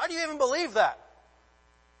 why do you even believe that?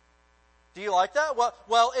 Do you like that?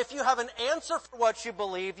 Well, if you have an answer for what you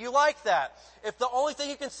believe, you like that. If the only thing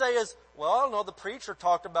you can say is, well, I don't know, the preacher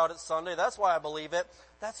talked about it Sunday, that's why I believe it,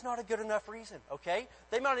 that's not a good enough reason, okay?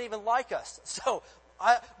 They might not even like us. So,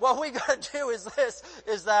 what we got to do is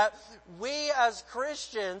that we as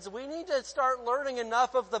Christians, we need to start learning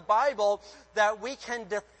enough of the Bible that we can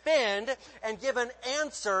defend and give an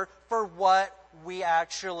answer for what we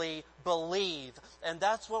actually believe. And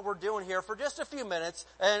that's what we're doing here for just a few minutes.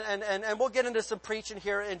 And we'll get into some preaching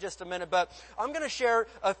here in just a minute. But I'm going to share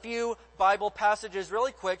a few Bible passages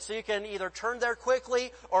really quick so you can either turn there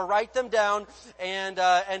quickly or write them down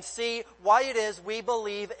and see why it is we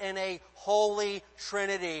believe in a Holy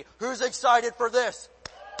Trinity. Who's excited for this?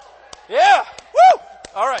 Yeah! Woo!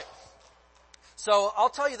 All right. So I'll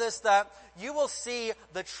tell you this, that you will see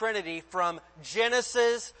the Trinity from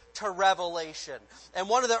Genesis to Revelation. And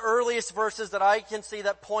one of the earliest verses that I can see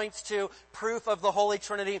that points to proof of the Holy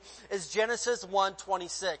Trinity is Genesis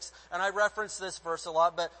 1:26. And I reference this verse a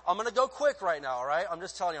lot, but I'm going to go quick right now, all right? I'm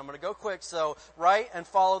just telling you, I'm going to go quick, so write and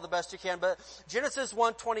follow the best you can. But Genesis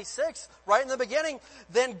 1:26, right in the beginning,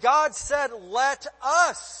 then God said, let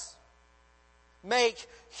us make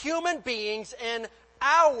human beings in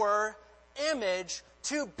our image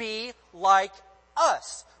to be like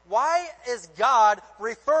us. Why is God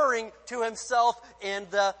referring to himself in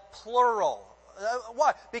the plural?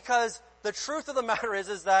 Why? Because the truth of the matter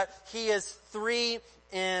is that he is three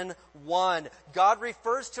in one. God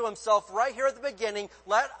refers to himself right here at the beginning,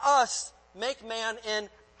 let us make man in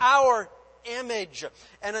our image.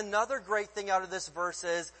 And another great thing out of this verse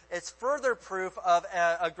is it's further proof of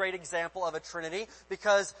a great example of a Trinity,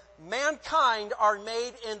 because mankind are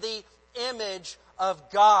made in the image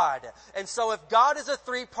of God. And so if God is a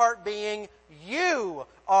three-part being, you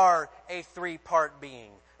are a three-part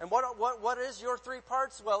being. And what is your three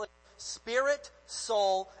parts? Well, it's spirit,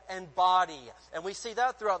 soul, and body. And we see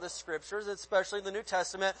that throughout the scriptures, especially in the New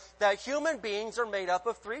Testament, that human beings are made up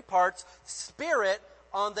of three parts: spirit,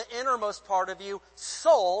 on the innermost part of you,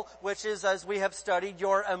 soul, which is, as we have studied,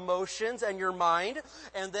 your emotions and your mind,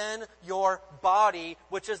 and then your body,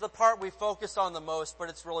 which is the part we focus on the most, but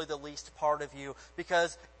it's really the least part of you,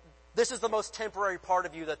 because this is the most temporary part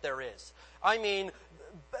of you that there is. I mean,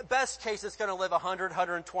 best case, it's going to live 100,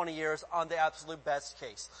 120 years on the absolute best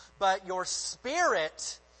case. But your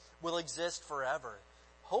spirit will exist forever.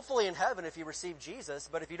 Hopefully in heaven if you receive Jesus,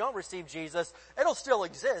 but if you don't receive Jesus, it'll still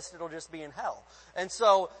exist. It'll just be in hell. And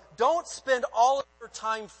so don't spend all of your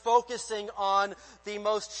time focusing on the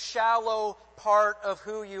most shallow part of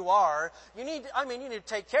who you are. You need to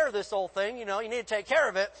take care of this whole thing, you need to take care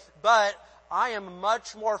of it, but I am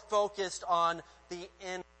much more focused on the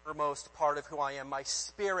innermost part of who I am, my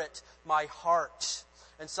spirit, my heart.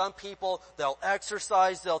 And some people, they'll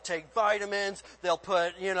exercise, they'll take vitamins, they'll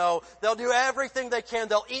do everything they can,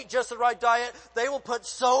 they'll eat just the right diet. They will put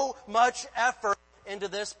so much effort into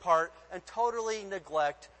this part and totally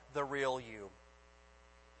neglect the real you.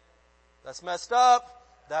 That's messed up.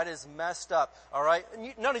 That is messed up. All right?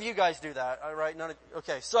 None of you guys do that. All right?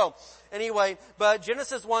 Okay. So, anyway, but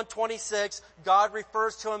Genesis 1:26, God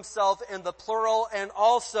refers to himself in the plural and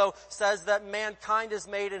also says that mankind is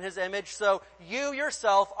made in his image. So, you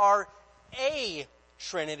yourself are a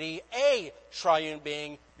Trinity, a triune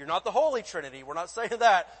being. You're not the Holy Trinity. We're not saying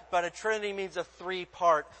that. But a Trinity means a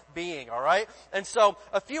three-part being. All right? And so,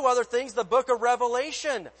 a few other things. The book of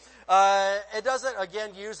Revelation. It doesn't,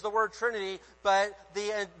 again, use the word Trinity, but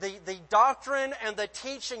the doctrine and the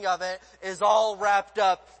teaching of it is all wrapped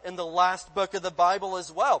up in the last book of the Bible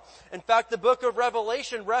as well. In fact, the book of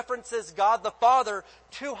Revelation references God the Father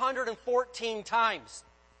 214 times.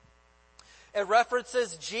 It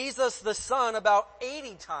references Jesus the Son about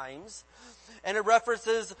 80 times. And it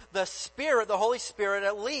references the Spirit, the Holy Spirit,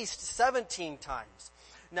 at least 17 times.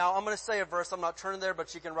 Now, I'm going to say a verse. I'm not turning there,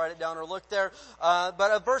 but you can write it down or look there.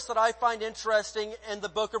 But a verse that I find interesting in the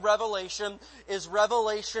book of Revelation is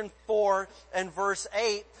Revelation 4 and verse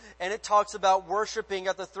 8. And it talks about worshiping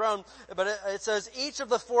at the throne. But it says, each of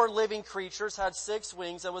the four living creatures had 6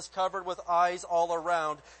 wings and was covered with eyes all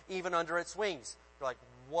around, even under its wings. You're like,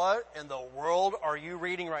 what in the world are you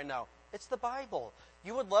reading right now? It's the Bible.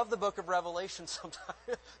 You would love the book of Revelation sometime.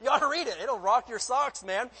 You ought to read it. It'll rock your socks,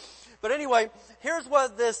 man. But anyway, here's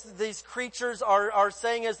what these creatures are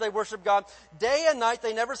saying as they worship God. Day and night,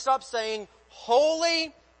 they never stop saying,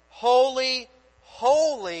 holy, holy,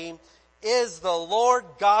 holy is the Lord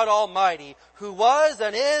God Almighty, who was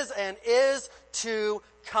and is to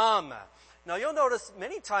come. Now you'll notice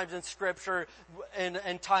many times in Scripture, in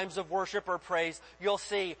times of worship or praise, you'll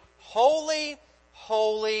see holy,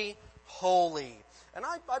 holy, holy. And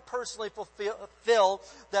I personally feel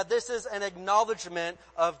that this is an acknowledgement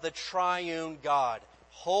of the triune God.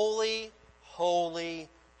 Holy, holy,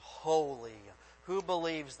 holy. Who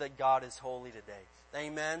believes that God is holy today?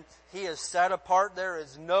 Amen. He is set apart. There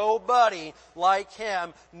is nobody like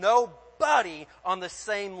Him. Nobody on the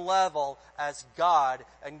same level as God.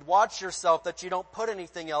 And watch yourself that you don't put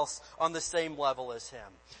anything else on the same level as Him.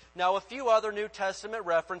 Now, a few other New Testament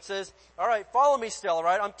references. All right, follow me still, all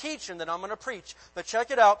right? I'm teaching, then I'm going to preach. But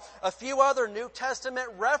check it out. A few other New Testament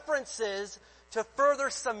references to further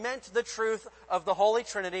cement the truth of the Holy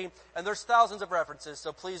Trinity. And there's thousands of references,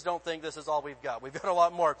 so please don't think this is all we've got. We've got a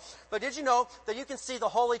lot more. But did you know that you can see the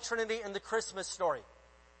Holy Trinity in the Christmas story?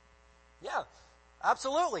 Yeah,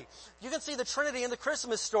 absolutely. You can see the Trinity in the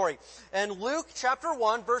Christmas story. In Luke chapter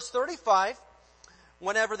 1, verse 35,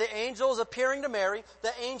 whenever the angel is appearing to Mary,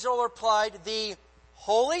 the angel replied, the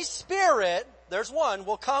Holy Spirit, there's one,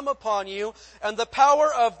 will come upon you, and the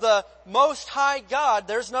power of the Most High God,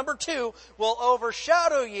 there's number 2, will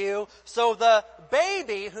overshadow you. So the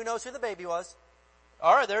baby, who knows who the baby was?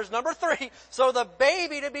 All right, there's number 3. So the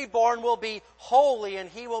baby to be born will be holy, and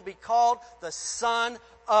he will be called the Son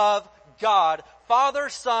of God. Father,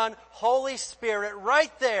 Son, Holy Spirit,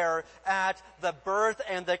 right there at the birth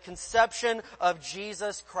and the conception of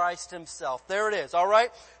Jesus Christ Himself. There it is, all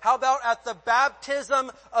right? How about at the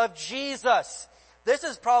baptism of Jesus? This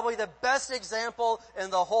is probably the best example in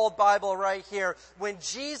the whole Bible right here. When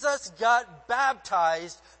Jesus got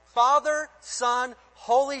baptized, Father, Son,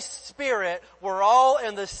 Holy Spirit were all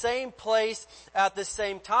in the same place at the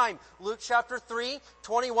same time. Luke chapter 3,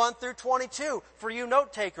 21 through 22. For you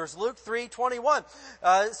note takers, Luke 3, 21.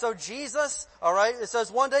 So Jesus, alright, it says,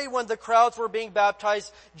 one day when the crowds were being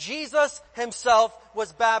baptized, Jesus Himself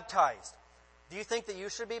was baptized. Do you think that you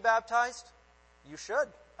should be baptized? You should.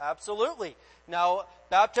 Absolutely. Now,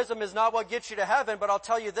 baptism is not what gets you to heaven, but I'll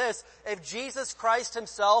tell you this. If Jesus Christ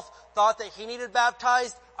Himself thought that He needed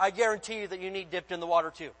baptized, I guarantee you that you need dipped in the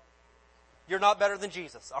water too. You're not better than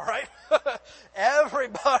Jesus, all right?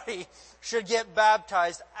 Everybody should get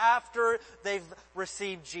baptized after they've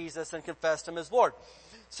received Jesus and confessed Him as Lord.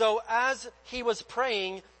 So as He was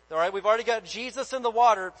praying, all right, we've already got Jesus in the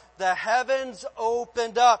water, the heavens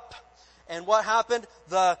opened up. And what happened?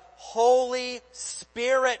 The Holy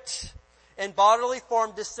Spirit in bodily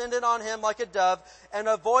form descended on Him like a dove, and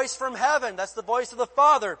a voice from heaven, that's the voice of the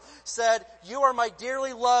Father, said, you are my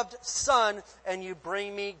dearly loved Son, and you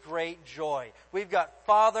bring me great joy. We've got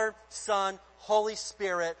Father, Son, Holy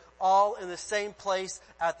Spirit, all in the same place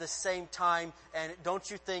at the same time. And don't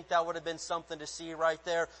you think that would have been something to see right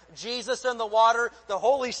there? Jesus in the water, the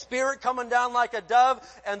Holy Spirit coming down like a dove,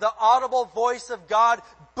 and the audible voice of God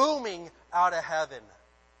booming out of heaven.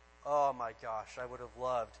 Oh my gosh, I would have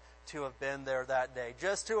loved to have been there that day.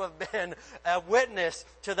 Just to have been a witness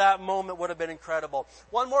to that moment would have been incredible.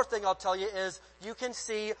 One more thing I'll tell you is you can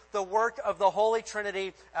see the work of the Holy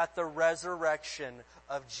Trinity at the resurrection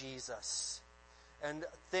of Jesus. And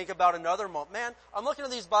think about another moment. Man, I'm looking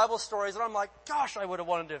at these Bible stories and I'm like, gosh, I would have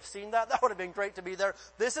wanted to have seen that. That would have been great to be there.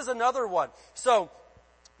 This is another one. So,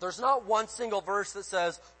 there's not one single verse that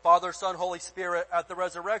says Father, Son, Holy Spirit at the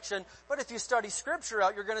resurrection, but if you study Scripture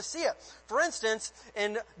out, you're going to see it. For instance,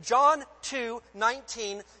 in John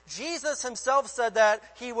 2:19, Jesus Himself said that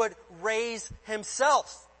He would raise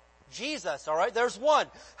Himself. Jesus, alright? There's one.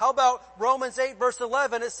 How about Romans 8 verse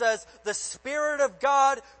 11? It says, the Spirit of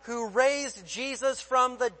God who raised Jesus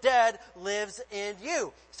from the dead lives in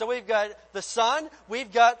you. So we've got the Son,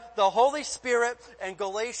 we've got the Holy Spirit, and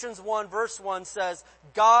Galatians 1 verse 1 says,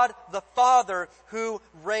 God the Father who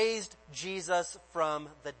raised Jesus from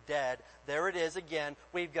the dead. There it is again.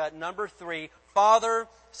 We've got number 3, Father,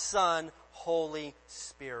 Son, Holy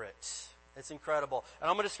Spirit. It's incredible. And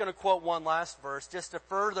I'm just going to quote one last verse just to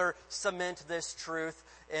further cement this truth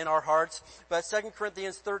in our hearts. But 2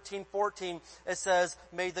 Corinthians 13:14, it says,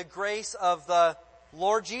 may the grace of the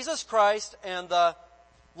Lord Jesus Christ and the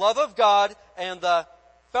love of God and the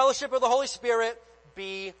fellowship of the Holy Spirit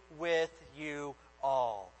be with you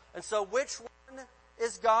all. And so which one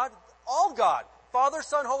is God? All God. Father,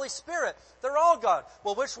 Son, Holy Spirit. They're all God.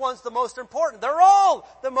 Well, which one's the most important? They're all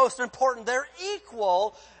the most important. They're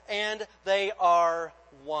equal and they are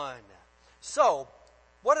one. So,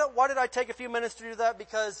 why did I take a few minutes to do that?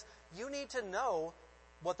 Because you need to know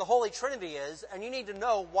what the Holy Trinity is, and you need to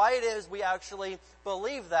know why it is we actually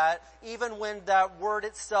believe that, even when that word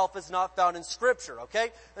itself is not found in Scripture, okay?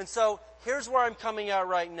 And so, here's where I'm coming at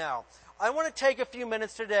right now. I want to take a few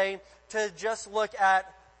minutes today to just look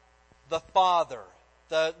at the Father,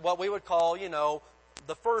 what we would call,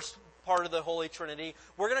 the first part of the Holy Trinity,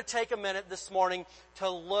 we're going to take a minute this morning to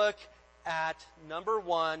look at, number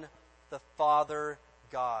one, the Father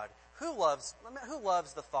God. Who loves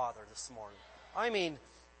the Father this morning? I mean,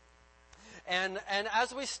 and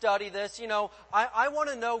as we study this, I want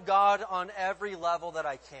to know God on every level that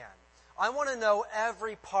I can. I want to know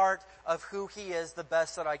every part of who He is the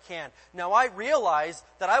best that I can. Now, I realize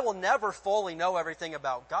that I will never fully know everything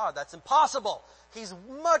about God. That's impossible. He's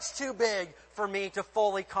much too big for me to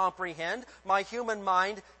fully comprehend. My human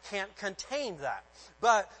mind can't contain that.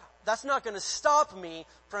 But that's not going to stop me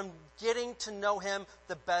from getting to know Him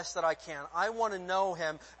the best that I can. I want to know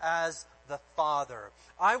Him as the Father.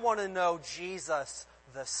 I want to know Jesus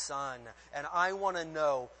the Son, and I want to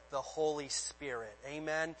know the Holy Spirit.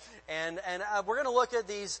 Amen. And we're going to look at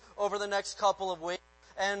these over the next couple of weeks.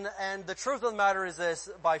 And the truth of the matter is this: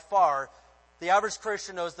 by far, the average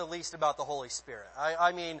Christian knows the least about the Holy Spirit.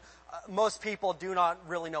 I mean, most people do not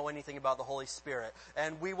really know anything about the Holy Spirit,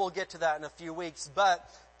 and we will get to that in a few weeks. But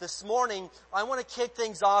this morning, I want to kick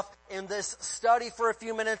things off in this study for a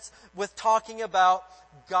few minutes with talking about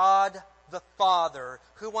God the Father.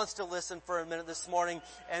 Who wants to listen for a minute this morning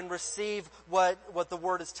and receive what the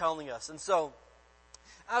Word is telling us? And so,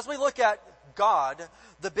 as we look at God,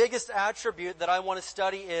 the biggest attribute that I want to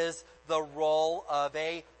study is the role of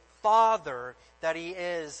a Father that He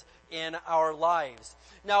is in our lives.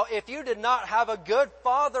 Now, if you did not have a good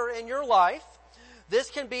father in your life, this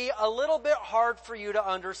can be a little bit hard for you to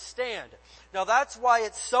understand. Now, that's why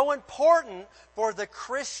it's so important for the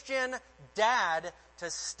Christian dad to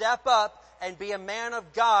step up and be a man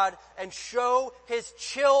of God and show his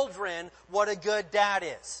children what a good dad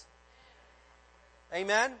is.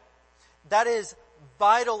 Amen? That is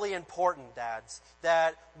vitally important, dads,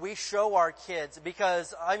 that we show our kids,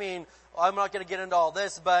 because, I mean, I'm not going to get into all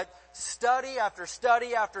this, but study after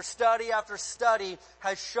study after study after study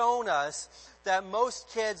has shown us that most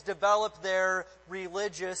kids develop their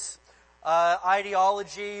religious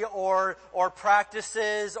ideology or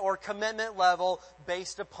practices or commitment level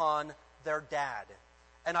based upon their dad.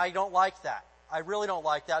 And I don't like that. I really don't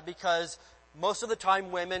like that, because most of the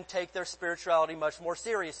time women take their spirituality much more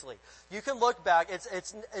seriously. You can look back,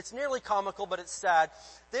 it's nearly comical, but it's sad.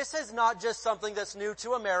 This is not just something that's new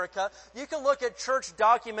to America. You can look at church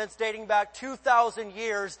documents dating back 2,000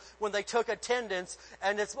 years when they took attendance,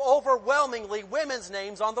 and it's overwhelmingly women's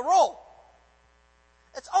names on the roll.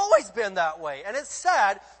 It's always been that way, and it's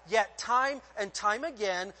sad, yet time and time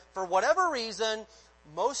again, for whatever reason,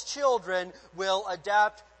 most children will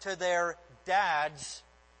adapt to their dad's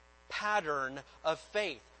pattern of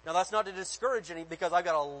faith. Now, that's not to discourage any, because I've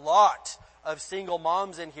got a lot of single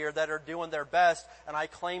moms in here that are doing their best, and I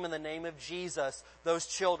claim in the name of Jesus, those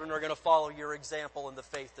children are going to follow your example in the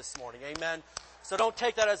faith this morning. Amen? So don't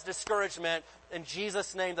take that as discouragement. In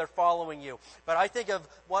Jesus' name, they're following you. But I think of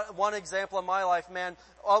one example in my life, man,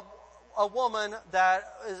 a woman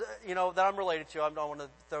that is, that I'm related to. I don't want to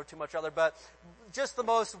throw too much out there, but just the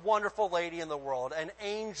most wonderful lady in the world, an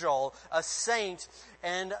angel, a saint,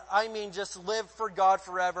 and I mean just lived for God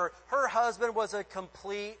forever. Her husband was a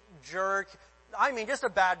complete jerk. I mean, just a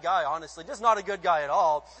bad guy, honestly. Just not a good guy at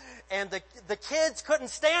all. And the kids couldn't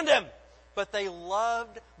stand him, but they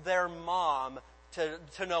loved their mom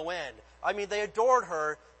to no end. I mean, they adored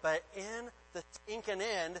her, but in the stinking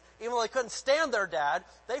end, even though they couldn't stand their dad,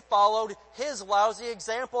 they followed his lousy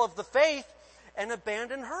example of the faith and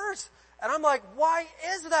abandoned hers. And I'm like, why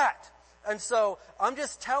is that? And so I'm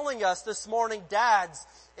just telling us this morning, dads,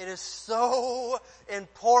 it is so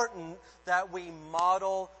important that we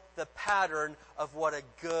model the pattern of what a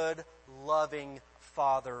good, loving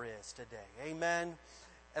father is today. Amen?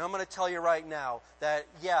 And I'm going to tell you right now that,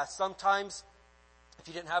 sometimes if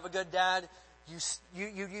you didn't have a good dad, you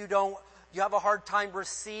have a hard time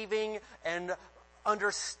receiving and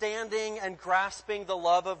understanding and grasping the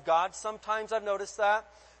love of God. Sometimes I've noticed that.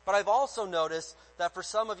 But I've also noticed that for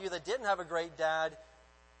some of you that didn't have a great dad,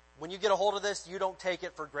 when you get a hold of this, you don't take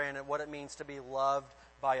it for granted what it means to be loved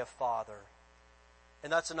by a father.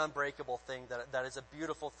 And that's an unbreakable thing. That is a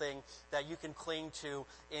beautiful thing that you can cling to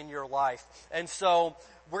in your life. And so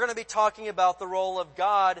we're going to be talking about the role of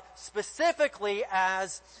God specifically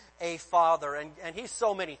as a father. And He's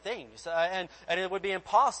so many things. And it would be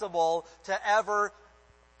impossible to ever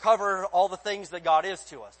cover all the things that God is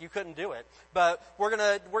to us. You couldn't do it. But we're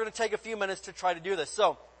gonna take a few minutes to try to do this.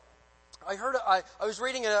 So I was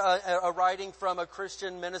reading a writing from a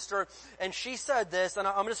Christian minister, and she said this, and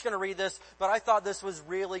I'm just going to read this, but I thought this was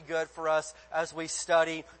really good for us as we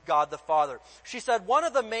study God the Father. She said, one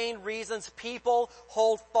of the main reasons people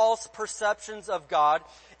hold false perceptions of God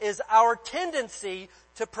is our tendency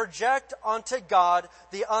to project onto God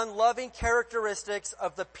the unloving characteristics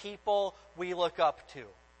of the people we look up to.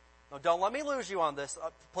 Now, don't let me lose you on this.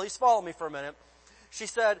 Please follow me for a minute. She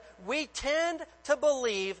said, we tend to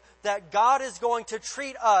believe that God is going to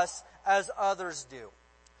treat us as others do.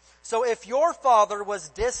 So if your father was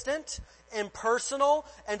distant, impersonal,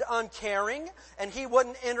 and uncaring, and he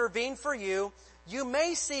wouldn't intervene for you, you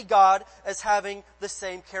may see God as having the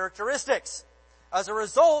same characteristics. As a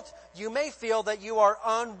result, you may feel that you are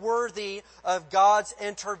unworthy of God's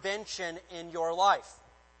intervention in your life.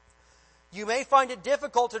 You may find it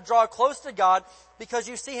difficult to draw close to God because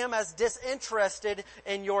you see Him as disinterested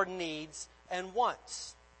in your needs and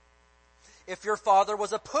wants. If your father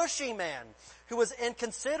was a pushy man who was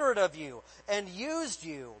inconsiderate of you and used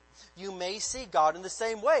you, you may see God in the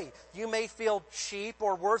same way. You may feel cheap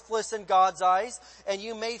or worthless in God's eyes, and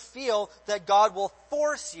you may feel that God will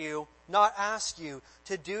force you, not ask you,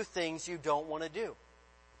 to do things you don't want to do.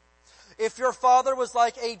 If your father was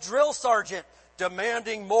like a drill sergeant,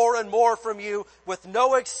 demanding more and more from you with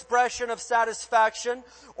no expression of satisfaction,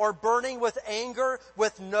 or burning with anger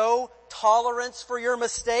with no tolerance for your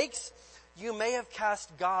mistakes, you may have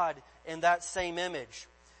cast God in that same image.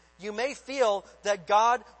 You may feel that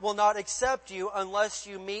God will not accept you unless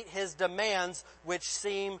you meet His demands, which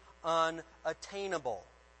seem unattainable.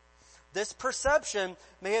 This perception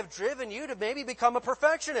may have driven you to maybe become a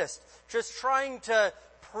perfectionist, just trying to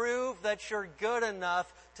prove that you're good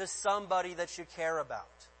enough to somebody that you care about.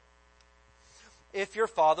 If your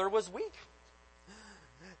father was weak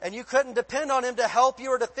and you couldn't depend on him to help you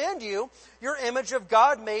or defend you, your image of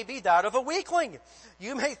God may be that of a weakling.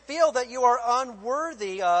 You may feel that you are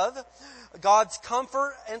unworthy of God's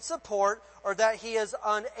comfort and support, or that He is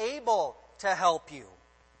unable to help you.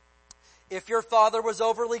 If your father was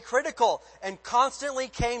overly critical and constantly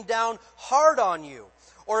came down hard on you,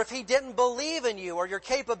 or if he didn't believe in you or your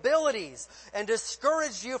capabilities and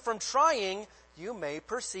discouraged you from trying, you may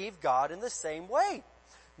perceive God in the same way.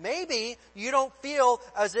 Maybe you don't feel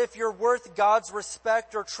as if you're worth God's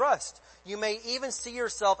respect or trust. You may even see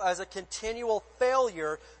yourself as a continual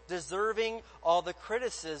failure, deserving all the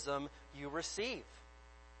criticism you receive.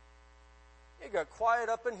 It got quiet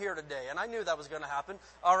up in here today, and I knew that was going to happen,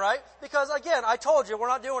 all right? Because, again, I told you, we're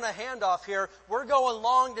not doing a handoff here. We're going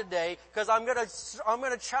long today because I'm going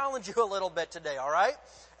to challenge you a little bit today, all right?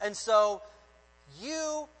 And so,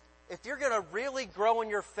 if you're going to really grow in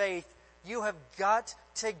your faith, you have got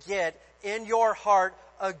to get in your heart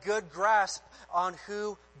a good grasp on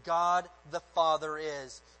who God the Father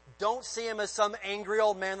is. Don't see Him as some angry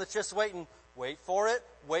old man that's just waiting. Wait for it.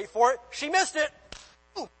 She missed it.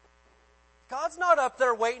 God's not up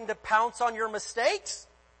there waiting to pounce on your mistakes.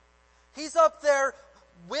 He's up there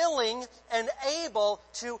willing and able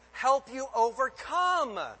to help you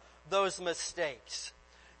overcome those mistakes.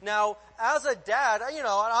 Now, as a dad,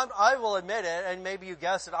 I will admit it, and maybe you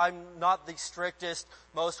guessed it, I'm not the strictest,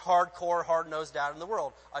 most hardcore, hard-nosed dad in the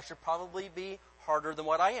world. I should probably be harder than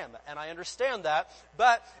what I am, and I understand that.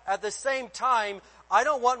 But at the same time, I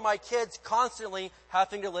don't want my kids constantly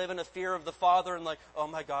having to live in a fear of the Father and like, oh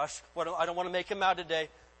my gosh, I don't want to make him mad today.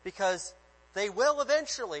 Because they will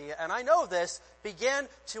eventually, and I know this, begin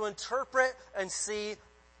to interpret and see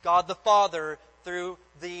God the Father through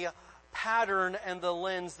the pattern and the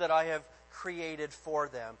lens that I have created for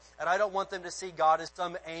them. And I don't want them to see God as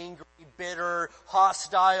some angry, bitter,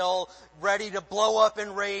 hostile, ready to blow up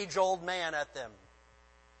in rage old man at them.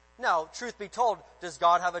 Now, truth be told, does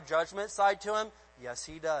God have a judgment side to Him? Yes,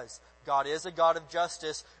 He does. God is a God of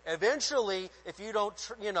justice. Eventually, if you don't,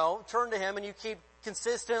 turn to Him and you keep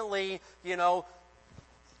consistently,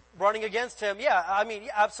 running against Him,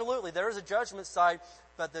 absolutely, there is a judgment side.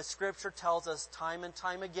 But the Scripture tells us time and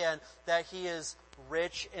time again that He is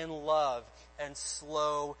rich in love and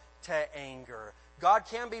slow to anger. God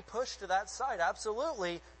can be pushed to that side,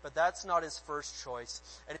 absolutely, but that's not His first choice.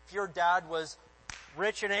 And if your dad was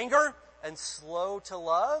rich in anger and slow to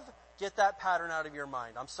love, get that pattern out of your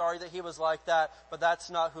mind. I'm sorry that he was like that, but that's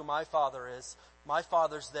not who my Father is. My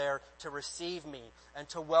Father's there to receive me and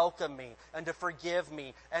to welcome me and to forgive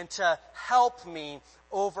me and to help me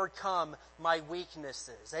overcome my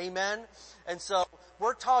weaknesses. Amen? And so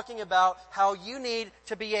we're talking about how you need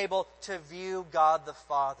to be able to view God the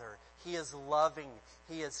Father. He is loving,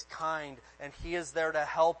 He is kind, and He is there to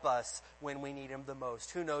help us when we need Him the most.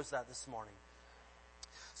 Who knows that this morning?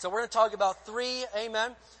 So we're going to talk about three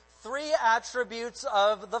three attributes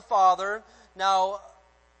of the Father. Now,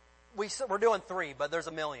 we're doing three, but there's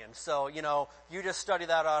a million. So, you just study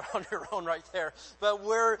that out on your own right there. But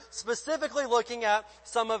we're specifically looking at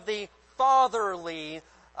some of the fatherly,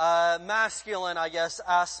 masculine,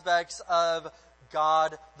 aspects of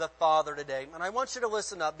God the Father today. And I want you to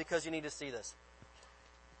listen up because you need to see this.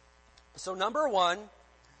 So number one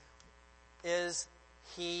is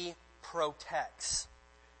He protects.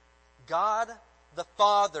 God the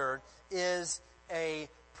Father is a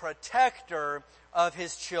protector of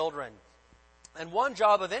His children. And one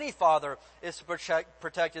job of any father is to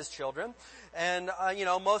protect his children. And,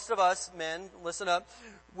 most of us men, listen up,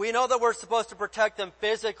 we know that we're supposed to protect them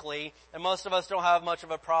physically, and most of us don't have much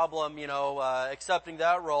of a problem, accepting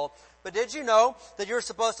that role. But did you know that you're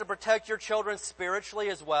supposed to protect your children spiritually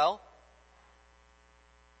as well?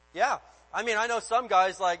 Yeah. I know some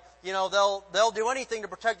guys they'll do anything to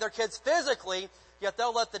protect their kids physically, yet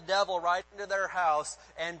they'll let the devil right into their house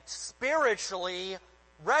and spiritually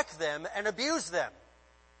wreck them and abuse them.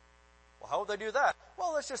 Well, how would they do that?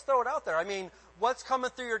 Well, let's just throw it out there. What's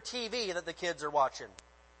coming through your TV that the kids are watching?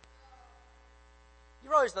 You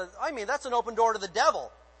realize that's an open door to the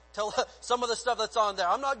devil. Tell some of the stuff that's on there.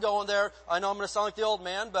 I'm not going there. I know I'm going to sound like the old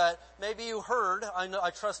man, but maybe you heard, I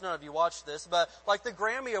trust none of you watched this, but like the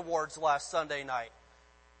Grammy Awards last Sunday night.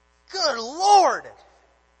 Good Lord!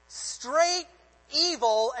 Straight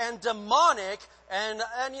evil and demonic, and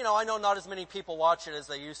I know not as many people watch it as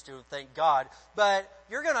they used to, thank God, but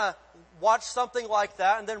you're going to watch something like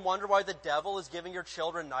that and then wonder why the devil is giving your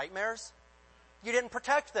children nightmares? You didn't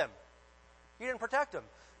protect them. You didn't protect them.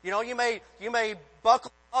 You may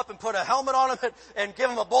buckle up and put a helmet on them and give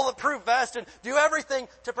them a bulletproof vest and do everything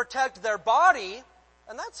to protect their body,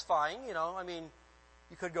 and that's fine,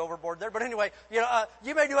 you could go overboard there. But anyway,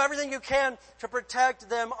 you may do everything you can to protect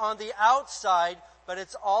them on the outside, but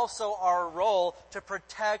it's also our role to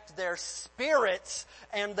protect their spirits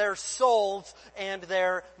and their souls and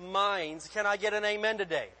their minds. Can I get an amen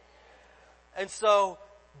today? And so,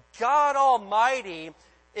 God Almighty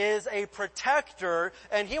is a protector,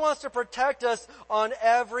 and He wants to protect us on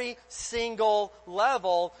every single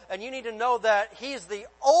level. And you need to know that He's the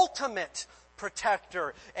ultimate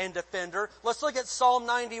protector and defender. Let's look at Psalm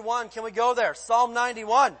 91. Can we go there? Psalm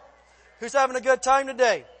 91. Who's having a good time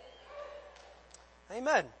today?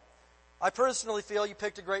 Amen. I personally feel you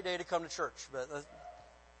picked a great day to come to church, but that's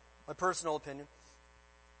my personal opinion.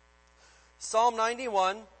 Psalm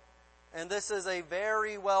 91, and this is a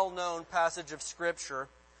very well-known passage of Scripture.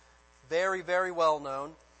 Very, very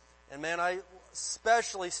well-known. And man, I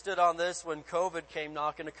especially stood on this when COVID came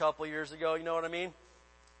knocking a couple years ago. You know what I mean?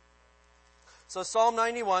 So Psalm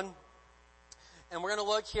 91, and we're going to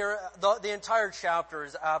look here. The entire chapter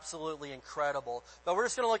is absolutely incredible. But we're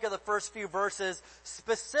just going to look at the first few verses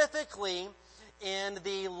specifically in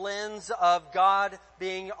the lens of God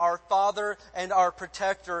being our Father and our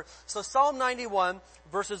protector. So Psalm 91,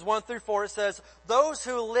 verses 1 through 4, it says, "Those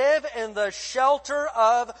who live in the shelter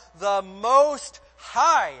of the Most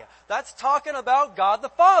High." That's talking about God the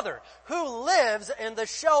Father, who lives in the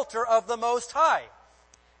shelter of the Most High.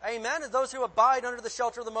 Amen. And those who abide under the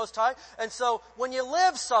shelter of the Most High. And so when you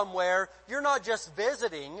live somewhere, you're not just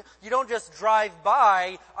visiting. You don't just drive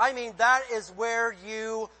by. That is where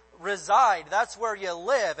you reside. That's where you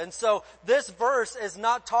live. And so this verse is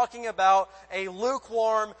not talking about a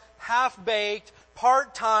lukewarm, half-baked,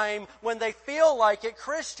 part-time, when they feel like it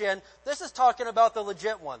Christian. This is talking about the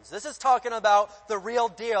legit ones. This is talking about the real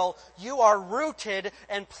deal. You are rooted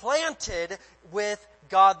and planted with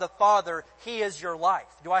God the Father. He is your life.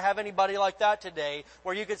 Do I have anybody like that today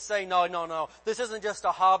where you could say, no, this isn't just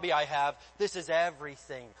a hobby I have. This is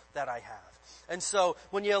everything that I have. And so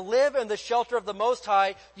when you live in the shelter of the Most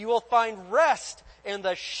High, you will find rest in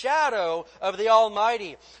the shadow of the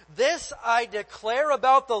Almighty. This I declare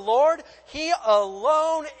about the Lord. He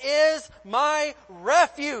alone is my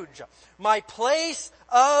refuge, my place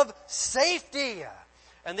of safety.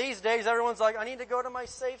 And these days everyone's like, I need to go to my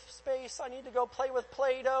safe space. I need to go play with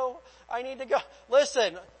Play-Doh. I need to go.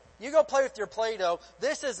 Listen, you go play with your Play-Doh.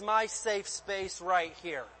 This is my safe space right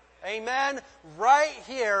here. Amen? Right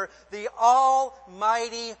here, the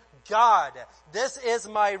Almighty God. This is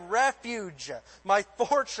my refuge, my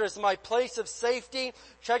fortress, my place of safety.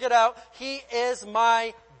 Check it out. He is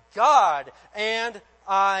my God, and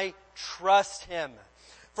I trust Him.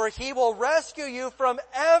 For He will rescue you from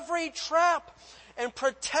every trap and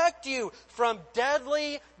protect you from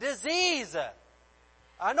deadly disease.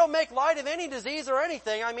 I don't make light of any disease or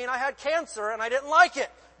anything. I had cancer and I didn't like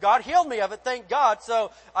it. God healed me of it, thank God.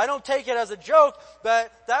 So I don't take it as a joke,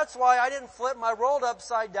 but that's why I didn't flip my world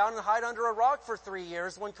upside down and hide under a rock for 3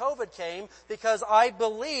 years when COVID came, because I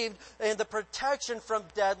believed in the protection from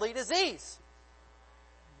deadly disease.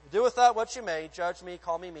 Do with that what you may. Judge me,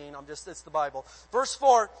 call me mean. It's the Bible. Verse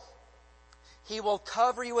 4, He will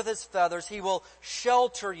cover you with His feathers. He will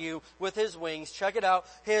shelter you with His wings. Check it out.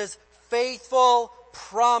 His faithful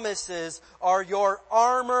promises are your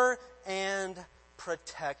armor and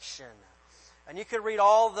protection. And you can read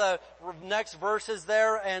all the next verses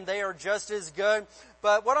there, and they are just as good.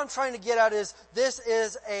 But what I'm trying to get at is, this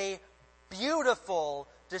is a beautiful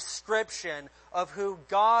description of who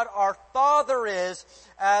God our Father is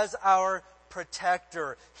as our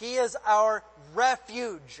protector. He is our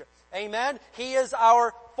refuge. Amen? He is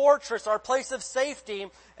our fortress, our place of safety.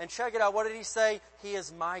 And check it out. What did He say? He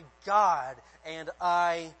is my God, and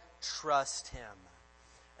I trust Him.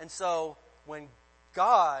 And so, when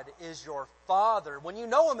God is your Father, when you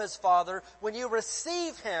know Him as Father, when you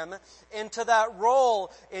receive Him into that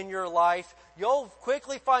role in your life, you'll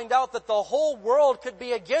quickly find out that the whole world could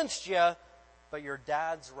be against you, but your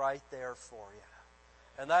Dad's right there for you.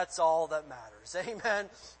 And that's all that matters. Amen?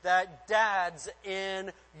 That Dad's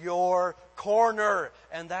in your corner.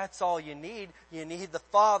 And that's all you need. You need the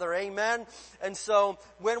Father. Amen? And so,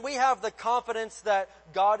 when we have the confidence that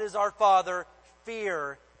God is our Father,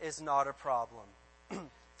 fear is not a problem.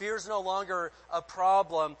 Fear is no longer a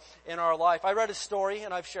problem in our life. I read a story,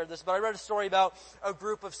 and I've shared this, but I read a story about a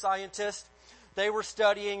group of scientists. They were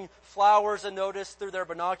studying flowers and noticed through their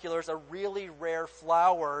binoculars a really rare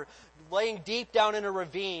flower laying deep down in a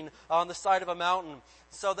ravine on the side of a mountain.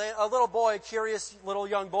 So a little boy, a curious little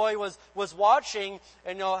young boy, was watching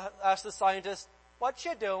and asked the scientist, "What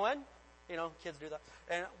you doing?" Kids do that.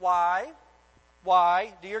 And why?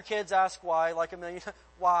 Why? Do your kids ask why like a million times?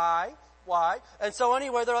 Why? Why? And so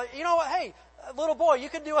anyway, they're like, you know what? Hey, little boy, you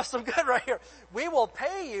can do us some good right here. We will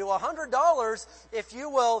pay you $100 if you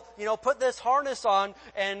will, put this harness on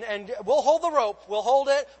and we'll hold the rope. We'll hold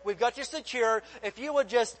it. We've got you secure. If you would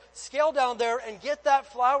just scale down there and get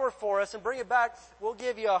that flower for us and bring it back, we'll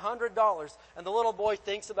give you $100. And the little boy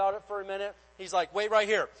thinks about it for a minute. He's like, wait right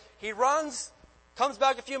here. He runs, comes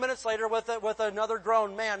back a few minutes later with another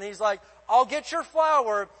grown man. And he's like, I'll get your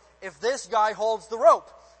flower if this guy holds the rope.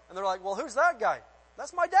 And they're like, well, who's that guy?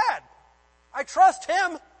 That's my dad. I trust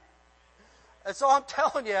him. And so I'm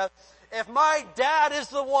telling you, if my dad is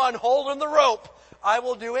the one holding the rope, I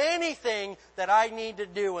will do anything that I need to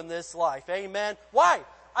do in this life. Amen. Why?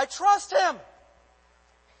 I trust him.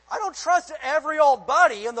 I don't trust every old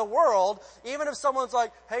buddy in the world, even if someone's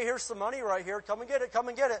like, hey, here's some money right here. Come and get it. Come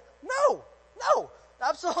and get it. No,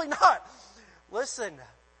 absolutely not. Listen,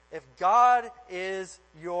 if God is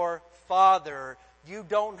your Father, you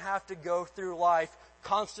don't have to go through life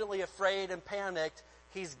constantly afraid and panicked.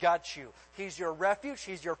 He's got you. He's your refuge.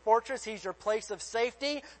 He's your fortress. He's your place of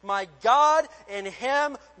safety. My God, in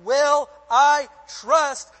Him will I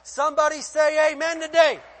trust. Somebody say amen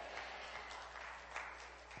today.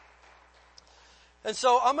 And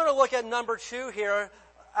so I'm going to look at number 2 here.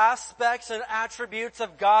 Aspects and attributes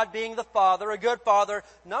of God being the Father, a good Father.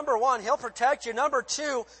 Number 1, He'll protect you. Number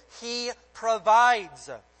 2, He provides.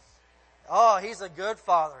 Oh, He's a good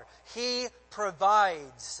Father. He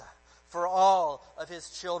provides for all of His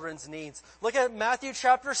children's needs. Look at Matthew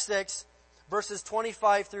chapter 6, verses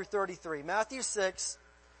 25 through 33. Matthew 6,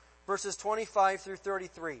 verses 25 through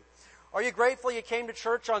 33. Are you grateful you came to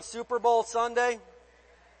church on Super Bowl Sunday?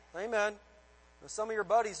 Amen. Some of your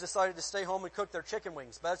buddies decided to stay home and cook their chicken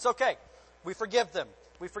wings, but it's okay. We forgive them.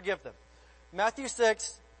 We forgive them. Matthew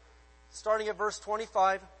 6, starting at verse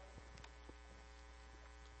 25.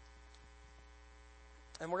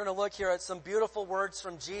 And we're going to look here at some beautiful words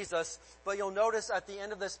from Jesus. But you'll notice at the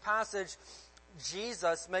end of this passage,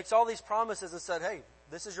 Jesus makes all these promises and said, hey,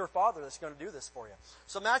 this is your Father that's going to do this for you.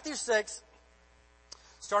 So Matthew 6,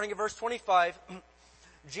 starting at verse 25,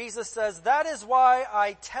 Jesus says, that is why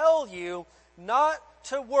I tell you not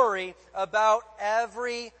to worry about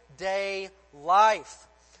everyday life.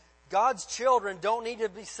 God's children don't need to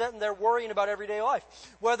be sitting there worrying about everyday life.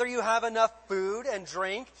 Whether you have enough food and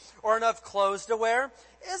drink or enough clothes to wear,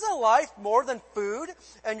 isn't life more than food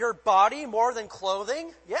and your body more than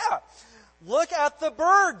clothing? Yeah. Look at the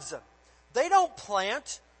birds. They don't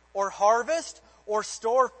plant or harvest or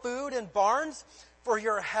store food in barns, for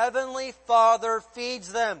your heavenly Father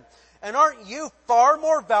feeds them. And aren't you far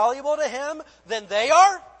more valuable to Him than they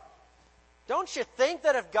are? Don't you think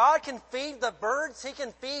that if God can feed the birds, He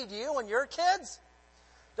can feed you and your kids?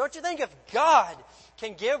 Don't you think if God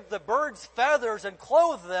can give the birds feathers and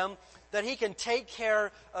clothe them, that He can take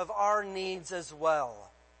care of our needs as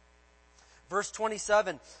well? Verse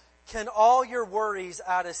 27, can all your worries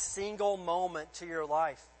add a single moment to your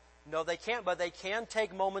life? No, they can't, but they can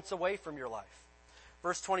take moments away from your life.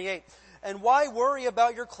 Verse 28, and why worry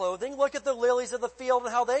about your clothing? Look at the lilies of the field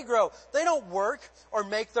and how they grow. They don't work or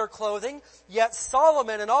make their clothing. Yet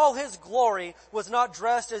Solomon in all his glory was not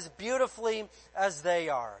dressed as beautifully as they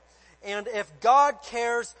are. And if God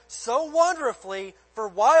cares so wonderfully for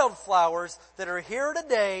wildflowers that are here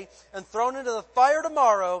today and thrown into the fire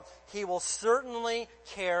tomorrow, He will certainly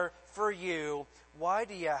care for you. Why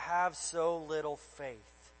do you have so little faith?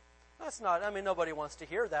 Nobody wants to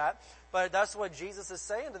hear that, but that's what Jesus is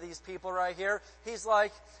saying to these people right here. He's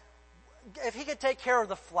like, if He could take care of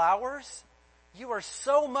the flowers, you are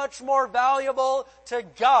so much more valuable to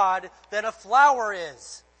God than a flower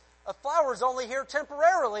is. A flower is only here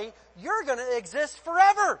temporarily. You're going to exist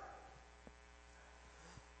forever.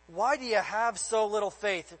 Why do you have so little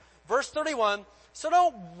faith? Verse 31, so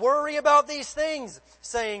don't worry about these things,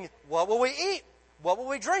 saying, what will we eat? What will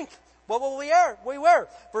we drink? What will we wear?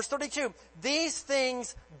 Verse 32, these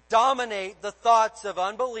things dominate the thoughts of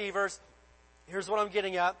unbelievers. Here's what I'm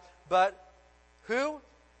getting at. But who?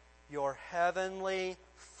 Your heavenly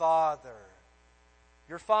Father.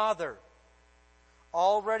 Your Father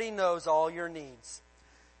already knows all your needs.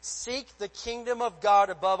 Seek the kingdom of God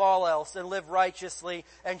above all else and live righteously,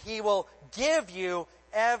 and He will give you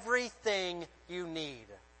everything you need.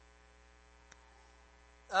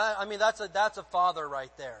 That's a father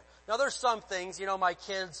right there. Now there's some things, my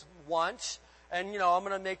kids want, and I'm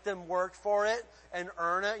going to make them work for it and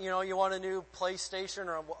earn it. You want a new PlayStation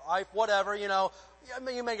or whatever, you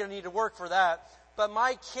may going to need to work for that. But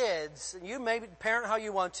my kids, and you may parent how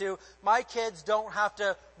you want to, my kids don't have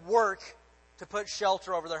to work to put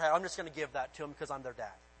shelter over their head. I'm just going to give that to them because I'm their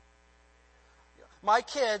dad. My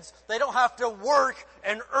kids, they don't have to work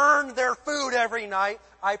and earn their food every night.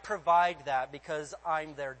 I provide that because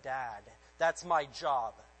I'm their dad. That's my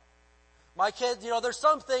job. My kids, there's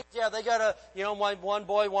some things, they got one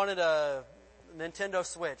boy wanted a Nintendo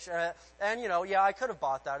Switch. I could have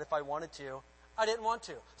bought that if I wanted to. I didn't want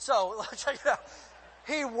to. So, check it out.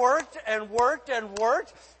 He worked and worked and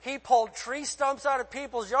worked. He pulled tree stumps out of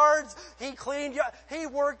people's yards. He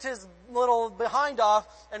worked his little behind off,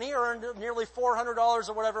 and he earned nearly $400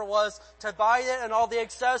 or whatever it was to buy it and all the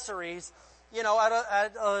accessories,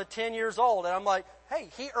 at 10 years old. And I'm like, hey,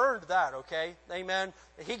 he earned that, okay? Amen.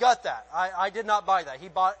 He got that. I did not buy that. He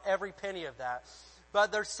bought every penny of that.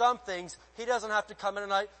 But there's some things he doesn't have to come in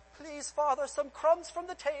and please, Father, some crumbs from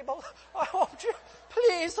the table. I want you.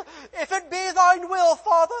 Please, if it be thine will,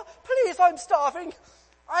 Father, please, I'm starving.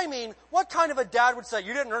 What kind of a dad would say,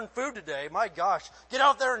 you didn't earn food today? My gosh, get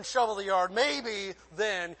out there and shovel the yard. Maybe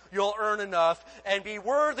then you'll earn enough and be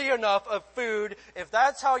worthy enough of food. If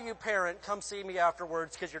that's how you parent, come see me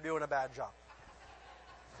afterwards because you're doing a bad job.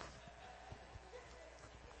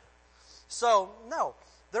 So, no.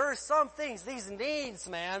 There are some things, these needs,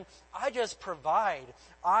 man, I just provide.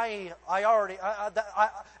 And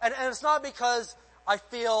it's not because I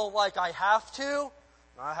feel like I have to.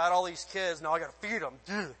 I had all these kids, now I gotta feed them.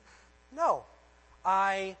 Dude. No.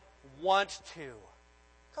 I want to.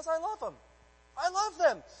 Because I love them. I love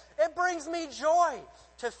them. It brings me joy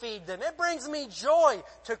to feed them. It brings me joy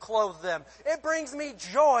to clothe them. It brings me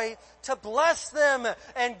joy to bless them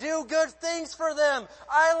and do good things for them.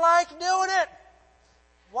 I like doing it.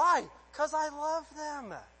 Why? Because I love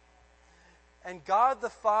them. And God the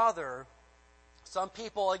Father, some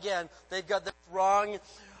people, again, they've got this wrong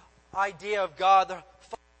idea of God. The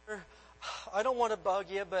Father, I don't want to bug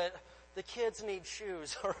you, but the kids need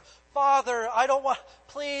shoes. Or, Father,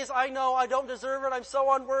 please, I know I don't deserve it. I'm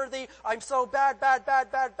so unworthy. I'm so bad.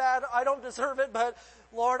 I don't deserve it, but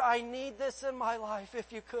Lord, I need this in my life.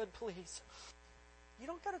 If you could, please. You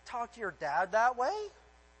don't got to talk to your dad that way.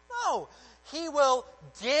 No. He will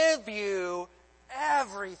give you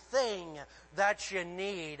everything that you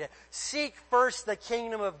need. Seek first the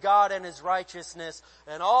kingdom of God and His righteousness,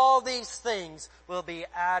 and all these things will be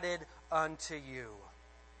added unto you.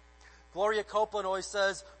 Gloria Copeland always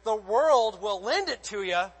says, the world will lend it to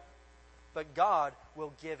you, but God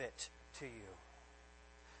will give it to you.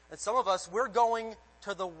 And some of us, we're going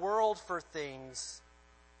to the world for things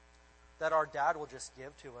that our dad will just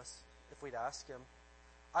give to us if we'd ask Him.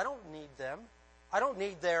 I don't need them. I don't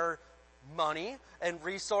need their money and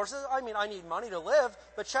resources. I need money to live,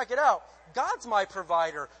 but check it out. God's my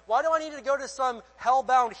provider. Why do I need to go to some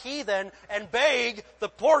hell-bound heathen and beg? The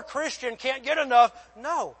poor Christian can't get enough.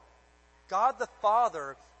 No. God the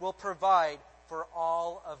Father will provide for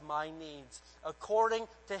all of my needs according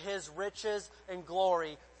to His riches and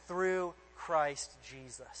glory through Christ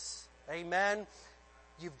Jesus. Amen.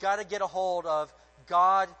 you've got to get a hold of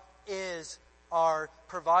God is our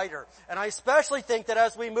provider. And I especially think that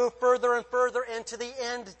as we move further and further into the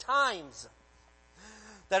end times,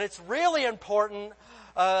 that it's really important,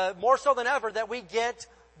 more so than ever, that we get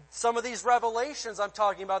some of these revelations I'm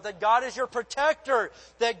talking about, that God is your protector,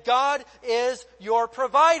 that God is your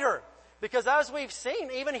provider. Because as we've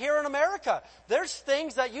seen, even here in America, there's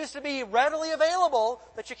things that used to be readily available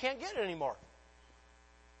that you can't get anymore.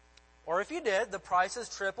 Or if you did, the price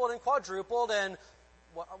has tripled and quadrupled and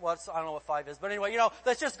I don't know what 5 is, but anyway,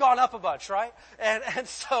 that's just gone up a bunch, right? And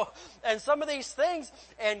some of these things,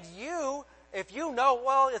 and if you know,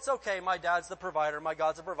 well, it's okay, my dad's the provider, my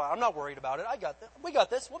God's the provider, I'm not worried about it, we got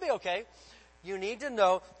this, we'll be okay. You need to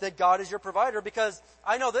know that God is your provider, because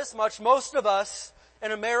I know this much, most of us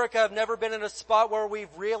in America have never been in a spot where we've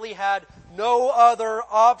really had no other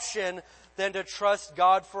option than to trust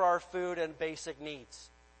God for our food and basic needs.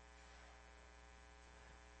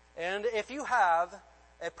 And if you have,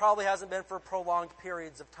 it probably hasn't been for prolonged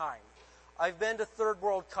periods of time. I've been to third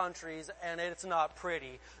world countries and it's not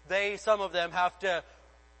pretty. Some of them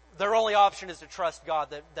their only option is to trust God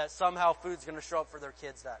that somehow food's going to show up for their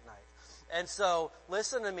kids that night. And so,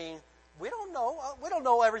 listen to me, we don't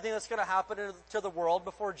know everything that's going to happen to the world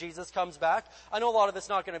before Jesus comes back. I know a lot of it's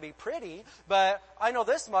not going to be pretty, but I know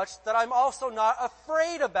this much, that I'm also not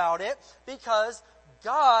afraid about it, because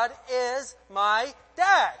God is my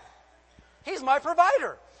dad. He's my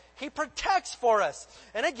provider. He protects for us.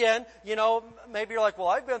 And again, maybe you're like, well,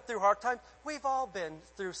 I've been through hard times. We've all been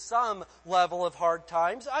through some level of hard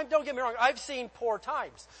times. Don't get me wrong, I've seen poor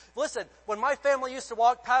times. Listen, when my family used to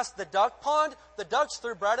walk past the duck pond, the ducks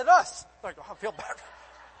threw bread at us. Like, I feel bad.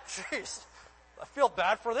 Jeez, I feel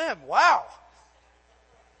bad for them. Wow.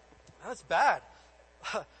 That's bad.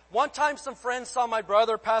 One time some friends saw my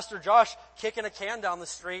brother, Pastor Josh, kicking a can down the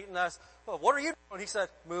street, and asked, well, what are you doing? He said,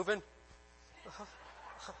 moving.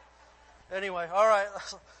 Anyway, all right.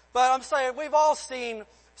 But I'm saying we've all seen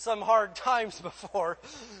some hard times before,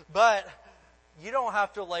 but you don't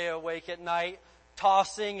have to lay awake at night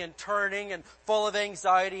tossing and turning and full of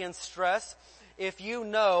anxiety and stress if you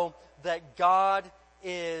know that God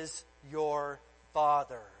is your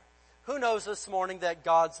Father. Who knows this morning that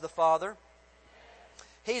God's the Father?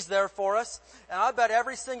 He's there for us. And I bet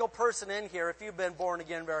every single person in here, if you've been born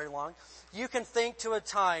again very long, you can think to a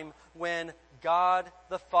time when God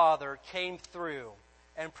the Father came through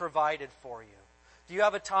and provided for you. Do you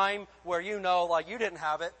have a time where you didn't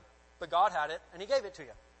have it, but God had it and He gave it to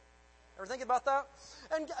you? Ever think about that?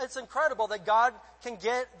 And it's incredible that God can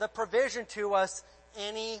get the provision to us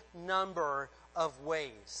any number of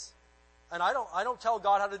ways. And I don't tell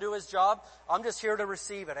God how to do His job. I'm just here to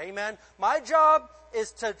receive it. Amen. My job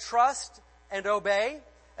is to trust and obey,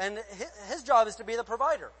 and His job is to be the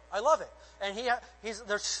provider. I love it. And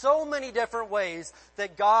there's so many different ways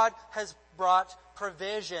that God has brought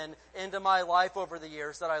provision into my life over the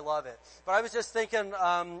years that I love it. But I was just thinking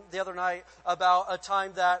the other night about a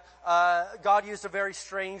time that God used a very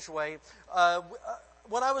strange way.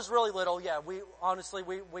 When I was really little, it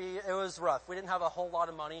was rough. We didn't have a whole lot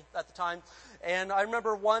of money at the time. And I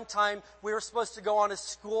remember one time we were supposed to go on a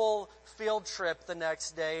school field trip the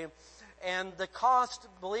next day. And the cost,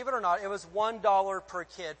 believe it or not, it was $1 per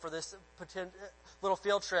kid for this little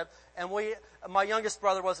field trip. And my youngest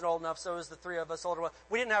brother wasn't old enough, so it was the three of us older ones.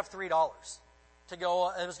 We didn't have $3 to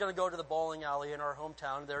go. It was going to go to the bowling alley in our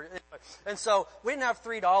hometown there. And so we didn't have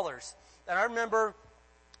 $3. And I remember,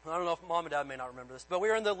 I don't know if Mom and Dad may not remember this, but we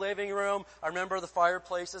were in the living room. I remember the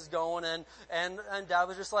fireplace is going, and Dad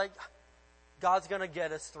was just like, God's going to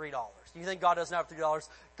get us $3. You think God doesn't have $3?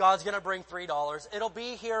 God's going to bring $3. It'll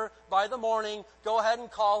be here by the morning. Go ahead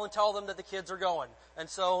and call and tell them that the kids are going. And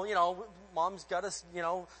so, Mom's got us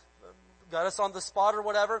on the spot or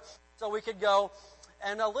whatever, so we could go.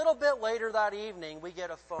 And a little bit later that evening, we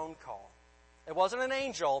get a phone call. It wasn't an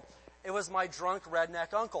angel. It was my drunk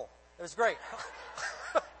redneck uncle. It was great.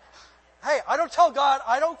 Hey, I don't tell God,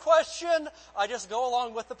 I don't question, I just go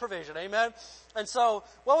along with the provision, amen? And so,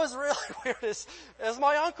 what was really weird is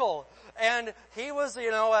my uncle. And he was,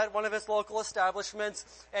 at one of his local establishments,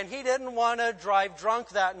 and he didn't want to drive drunk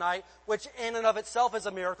that night, which in and of itself is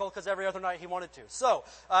a miracle, because every other night he wanted to. So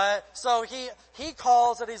he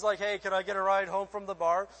calls and he's like, hey, can I get a ride home from the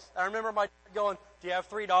bar? And I remember my dad going, do you have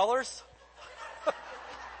 $3?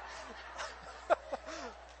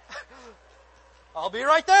 I'll be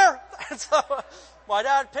right there. And so my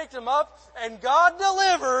dad picked him up, and God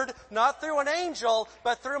delivered, not through an angel,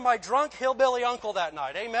 but through my drunk hillbilly uncle that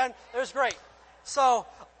night. Amen? It was great. So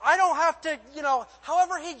I don't have to,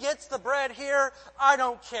 however He gets the bread here, I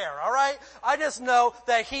don't care, alright? I just know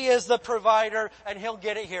that He is the provider and He'll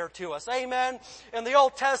get it here to us. Amen? In the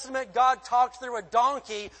Old Testament, God talked through a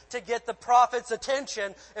donkey to get the prophet's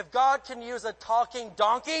attention. If God can use a talking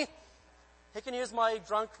donkey, He can use my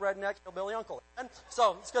drunk redneck hillbilly uncle. And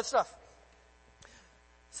so, it's good stuff.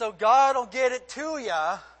 So God will get it to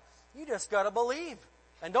you. You just gotta believe.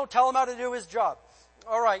 And don't tell Him how to do His job.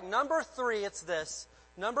 Alright, number 3, it's this.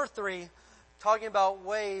 Number 3, talking about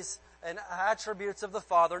ways and attributes of the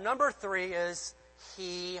Father. Number 3 is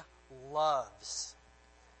He loves.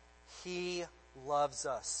 He loves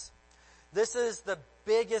us. This is the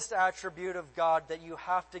biggest attribute of God that you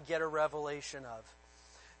have to get a revelation of.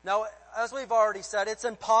 Now, as we've already said, it's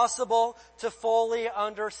impossible to fully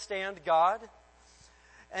understand God.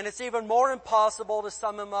 And it's even more impossible to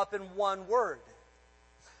sum Him up in one word.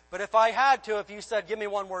 But if I had to, if you said, give me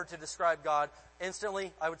one word to describe God,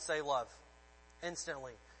 instantly, I would say love.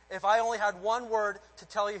 Instantly. If I only had one word to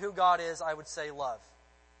tell you who God is, I would say love.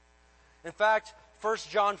 In fact, 1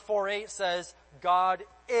 John 4:8 says, God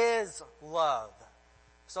is love.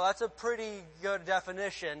 So that's a pretty good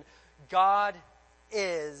definition. God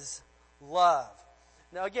is love.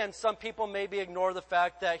 Now again, some people maybe ignore the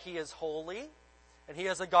fact that He is holy, and He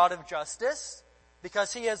is a God of justice,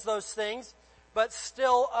 because He is those things. But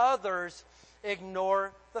still others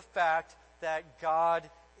ignore the fact that God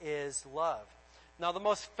is love. Now the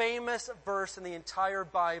most famous verse in the entire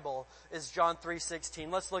Bible is John 3:16.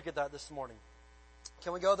 Let's look at that this morning.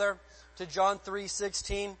 Can we go there to John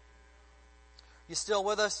 3:16? You still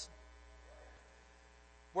with us?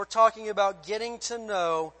 We're talking about getting to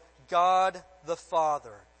know God the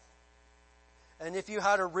Father. And if you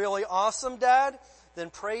had a really awesome dad, then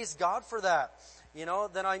praise God for that.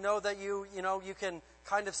 Then I know that you can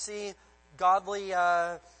kind of see godly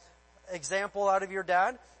example out of your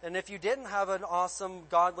dad. And if you didn't have an awesome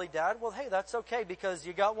godly dad, well, hey, that's okay, because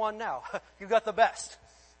you got one now. You got the best.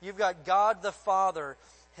 You've got God the Father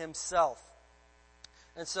Himself.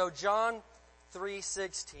 And so John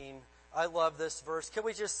 3:16, I love this verse. Can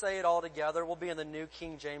we just say it all together? We'll be in the New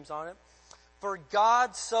King James on it. For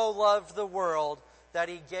God so loved the world that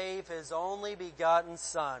He gave His only begotten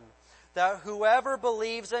Son, that whoever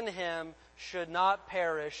believes in Him should not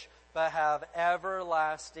perish, but have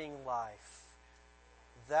everlasting life.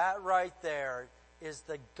 That right there is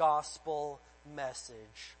the gospel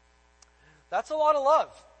message. That's a lot of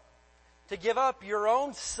love. To give up your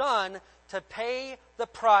own Son to pay the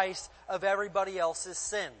price of everybody else's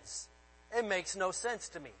sins. It makes no sense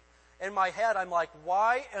to me. In my head, I'm like,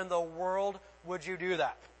 why in the world would you do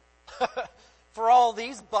that? For all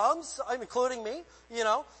these bums, including me,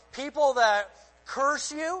 people that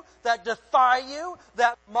curse you, that defy you,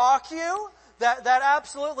 that mock you, that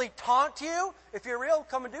absolutely taunt you. If you're real,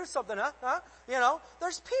 come and do something, huh?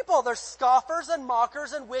 There's people, there's scoffers and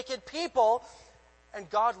mockers and wicked people. And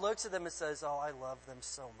God looks at them and says, oh, I love them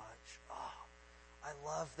so much. Oh, I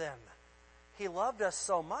love them. He loved us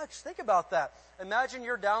so much. Think about that. Imagine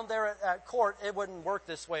you're down there at court. It wouldn't work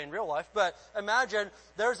this way in real life, but imagine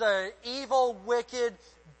there's an evil, wicked,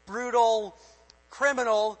 brutal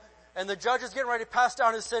criminal, and the judge is getting ready to pass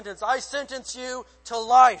down his sentence. I sentence you to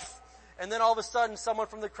life. And then all of a sudden someone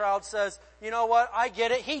from the crowd says, you know what, I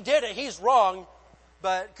get it. He did it. He's wrong.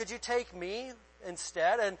 But could you take me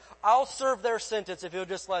instead? And I'll serve their sentence if you'll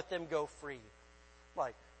just let them go free.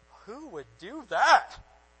 Like, who would do that?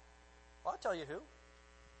 Well, I'll tell you who.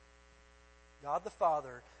 God the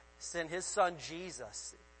Father sent His Son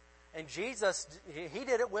Jesus. And Jesus, He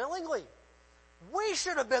did it willingly. We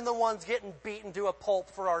should have been the ones getting beaten to a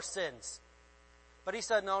pulp for our sins. But He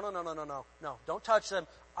said, no, don't touch them.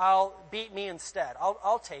 Beat me instead.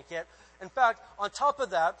 I'll take it. In fact, on top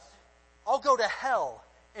of that, I'll go to hell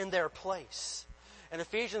in their place. And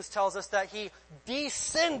Ephesians tells us that He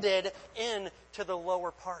descended into the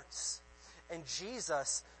lower parts. And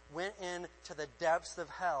Jesus went into the depths of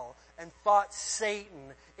hell and fought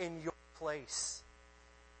Satan in your place.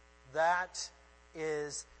 That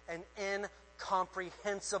is an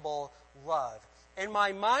incomprehensible love. In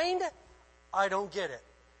my mind, I don't get it.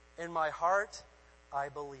 In my heart, I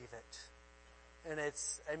believe it. And it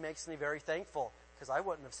makes me very thankful, because I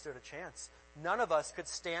wouldn't have stood a chance. None of us could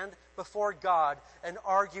stand before God and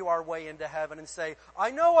argue our way into heaven and say,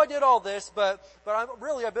 I know I did all this, but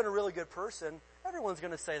I've been a really good person. Everyone's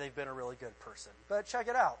going to say they've been a really good person. But check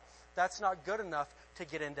it out. That's not good enough to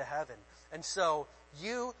get into heaven. And so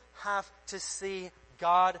you have to see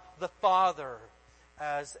God the Father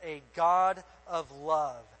as a God of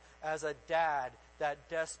love, as a dad that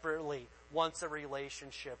desperately wants a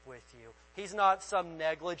relationship with you. He's not some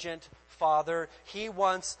negligent father. He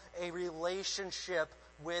wants a relationship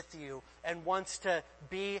with you and wants to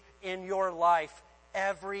be in your life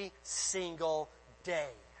every single day.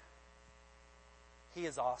 He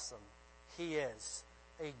is awesome. He is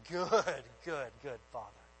a good Father.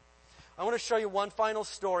 I want to show you one final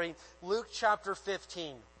story. Luke chapter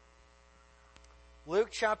 15. Luke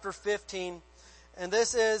chapter 15. And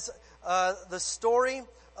this is the story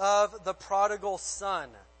of the prodigal son.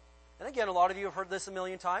 And again, a lot of you have heard this a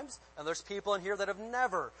million times, and there's people in here that have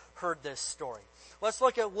never heard this story. Let's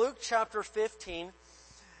look at Luke chapter 15.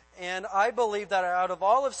 And I believe that out of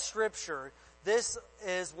all of Scripture, this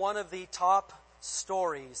is one of the top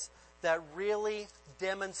stories that really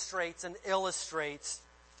demonstrates and illustrates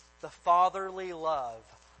the fatherly love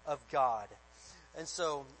of God. And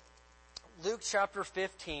so, Luke chapter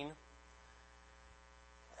 15,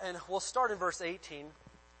 and we'll start in verse 18.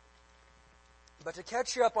 But to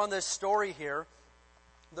catch you up on this story here,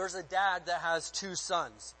 there's a dad that has two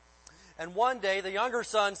sons. And one day, the younger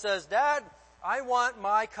son says, "Dad, I want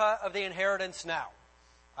my cut of the inheritance now.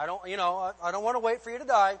 I don't want to wait for you to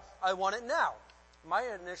die. I want it now." My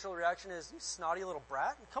initial reaction is, "You snotty little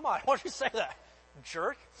brat. Come on, why don't you say that,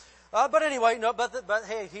 jerk?" But anyway, no. But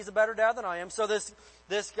hey, he's a better dad than I am. So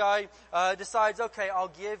this guy decides, "Okay, I'll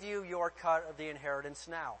give you your cut of the inheritance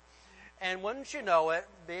now." And wouldn't you know it,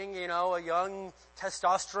 being, a young,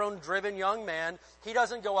 testosterone-driven young man, he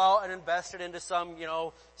doesn't go out and invest it into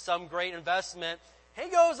some great investment. He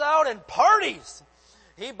goes out and parties.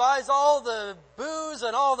 He buys all the booze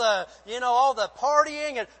and all the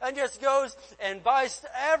partying and just goes and buys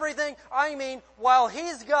everything. I mean, while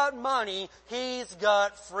he's got money, he's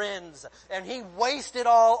got friends. And he wastes it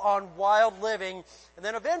all on wild living. And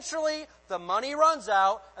then eventually, the money runs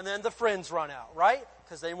out and then the friends run out, right?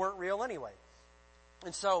 Because they weren't real anyway.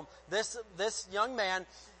 And so this young man,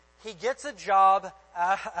 he gets a job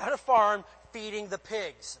at a farm feeding the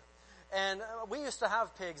pigs. And we used to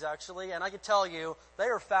have pigs, actually, and I can tell you, they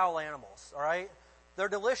are foul animals, all right? They're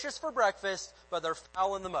delicious for breakfast, but they're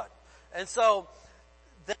foul in the mud. And so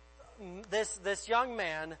this young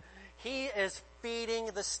man, he is feeding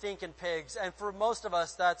the stinking pigs. And for most of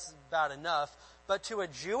us, that's bad enough. But to a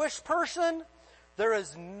Jewish person, there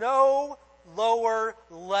is no lower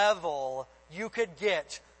level you could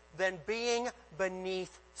get than being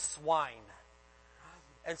beneath swine.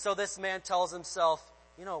 And so this man tells himself,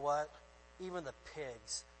 "You know what? Even the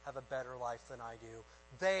pigs have a better life than I do.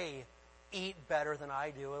 They eat better than I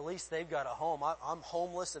do. At least they've got a home. I'm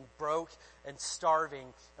homeless and broke and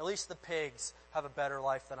starving. At least the pigs have a better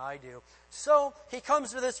life than I do." So he comes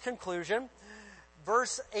to this conclusion.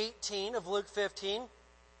 Verse 18 of Luke 15,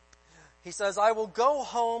 he says, "I will go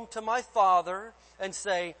home to my father and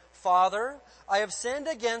say, 'Father, I have sinned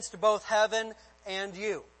against both heaven and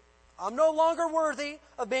you. I'm no longer worthy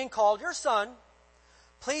of being called your son.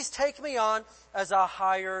 Please take me on as a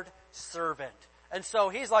hired servant.'" And so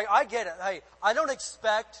he's like, "I get it. Hey, I don't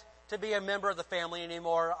expect to be a member of the family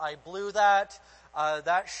anymore. I blew that.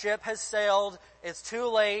 That ship has sailed. It's too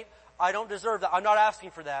late. I don't deserve that. I'm not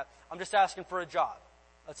asking for that. I'm just asking for a job.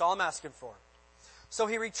 That's all I'm asking for." So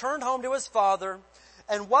he returned home to his father,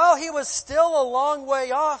 and while he was still a long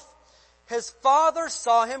way off, his father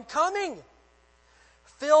saw him coming.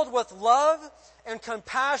 Filled with love and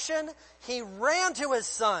compassion, he ran to his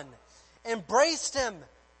son, embraced him,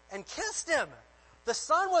 and kissed him. The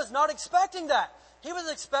son was not expecting that. He was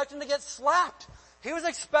expecting to get slapped. He was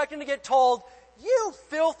expecting to get told, "You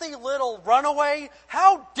filthy little runaway,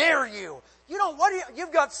 how dare you?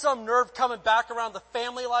 You've got some nerve coming back around the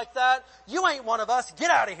family like that. You ain't one of us.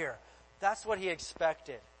 Get out of here." That's what he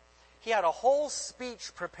expected. He had a whole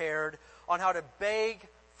speech prepared on how to beg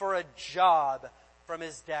for a job from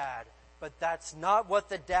his dad. But that's not what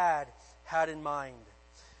the dad had in mind.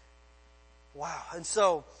 Wow. And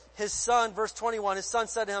so his son, verse 21, his son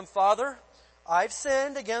said to him, "Father, I've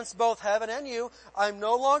sinned against both heaven and you. I'm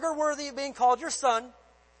no longer worthy of being called your son."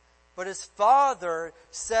 But his father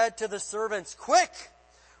said to the servants, "Quick,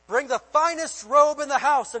 bring the finest robe in the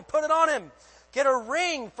house and put it on him. Get a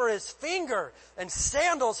ring for his finger and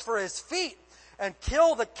sandals for his feet. And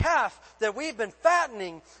kill the calf that we've been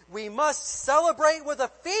fattening. We must celebrate with a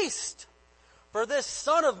feast. For this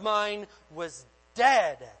son of mine was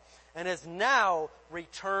dead and is now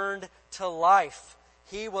returned to life.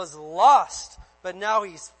 He was lost, but now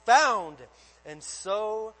he's found." And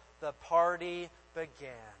so the party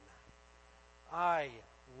began. I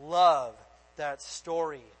love that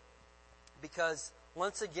story because,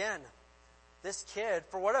 once again, this kid,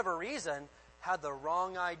 for whatever reason, had the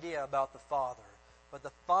wrong idea about the father. But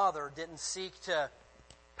the father didn't seek to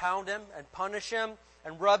pound him and punish him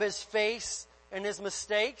and rub his face in his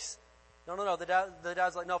mistakes. No. The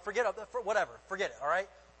dad's like, no, forget it. Whatever. Forget it, all right?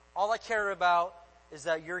 All I care about is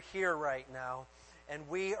that you're here right now, and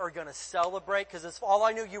we are going to celebrate, because it's all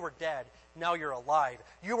I knew, you were dead. Now you're alive.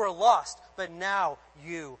 You were lost, but now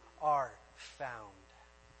you are found.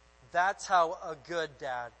 That's how a good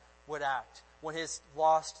dad would act when his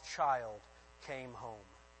lost child came home.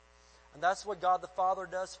 And that's what God the Father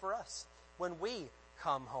does for us when we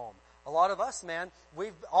come home. A lot of us, man,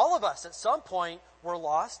 all of us at some point were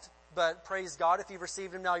lost, but praise God, if you've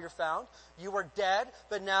received Him, now you're found. You were dead,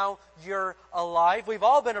 but now you're alive. We've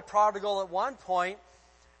all been a prodigal at one point,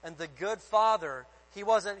 and the good Father, He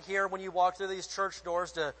wasn't here when you walked through these church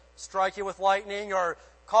doors to strike you with lightning or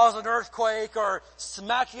cause an earthquake or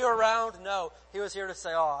smack you around. No, He was here to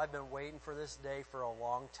say, oh, I've been waiting for this day for a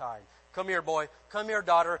long time. Come here, boy. Come here,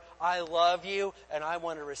 daughter. I love you, and I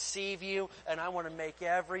want to receive you, and I want to make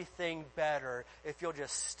everything better if you'll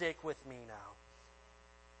just stick with me now.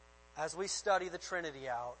 As we study the Trinity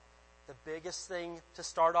out, the biggest thing to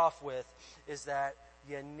start off with is that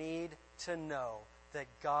you need to know that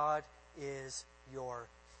God is your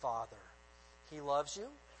Father. He loves you.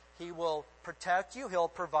 He will protect you. He'll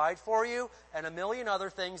provide for you, and a million other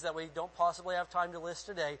things that we don't possibly have time to list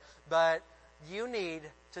today. But you need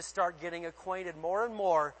to start getting acquainted more and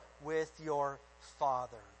more with your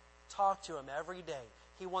Father. Talk to Him every day.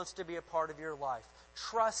 He wants to be a part of your life.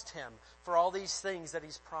 Trust Him for all these things that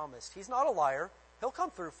He's promised. He's not a liar. He'll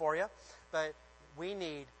come through for you. But we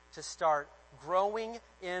need to start growing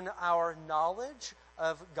in our knowledge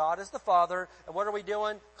of God as the Father. And what are we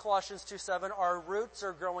doing? Colossians 2:7. Our roots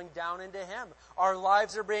are growing down into Him. Our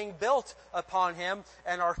lives are being built upon Him.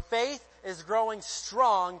 And our faith is growing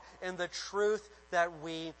strong in the truth that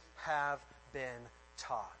we have been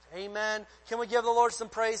taught. Amen. Can we give the Lord some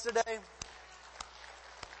praise today?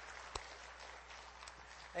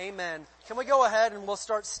 Amen. Can we go ahead and we'll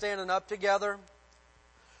start standing up together?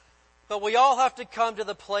 But we all have to come to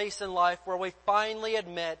the place in life where we finally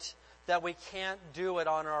admit that we can't do it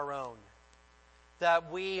on our own.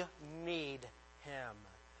 That we need Him.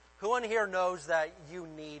 Who in here knows that you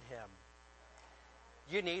need Him?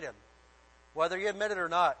 You need Him. Whether you admit it or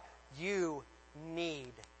not, you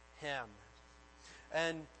need Him.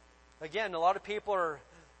 And again, a lot of people are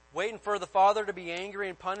waiting for the Father to be angry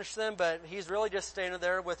and punish them, but He's really just standing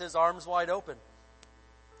there with His arms wide open.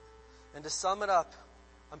 And to sum it up,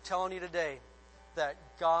 I'm telling you today that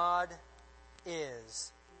God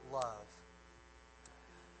is love.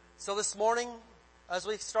 So this morning, as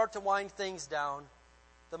we start to wind things down,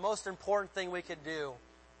 the most important thing we could do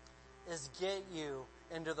is get you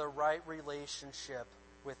into the right relationship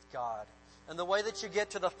with God. And the way that you get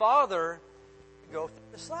to the Father, you go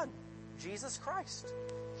through the Son, Jesus Christ.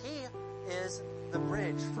 He is the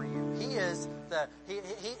bridge for you. He is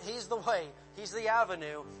He's the way. He's the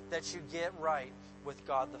avenue that you get right with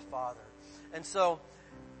God the Father. And so,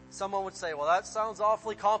 someone would say, well, that sounds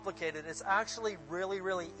awfully complicated. It's actually really,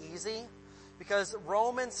 really easy, because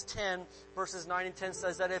Romans 10 verses 9 and 10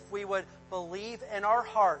 says that if we would believe in our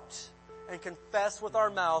heart and confess with our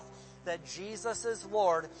mouth that Jesus is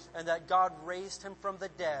Lord and that God raised Him from the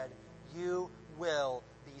dead, you will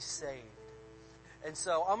be saved. And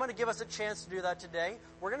so I'm going to give us a chance to do that today.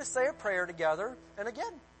 We're going to say a prayer together. And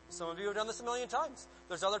again, some of you have done this a million times.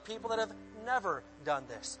 There's other people that have never done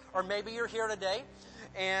this. Or maybe you're here today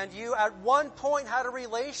and you at one point had a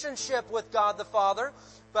relationship with God the Father,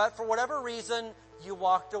 but for whatever reason you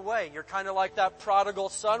walked away. You're kind of like that prodigal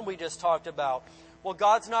son we just talked about. Well,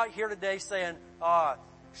 God's not here today saying,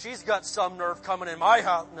 she's got some nerve coming in my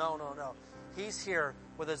house. No. He's here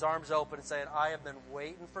with His arms open and saying, I have been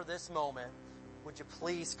waiting for this moment. Would you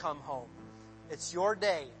please come home? It's your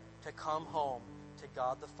day to come home to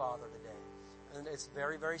God the Father today. And it's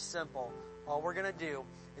very, very simple. All we're going to do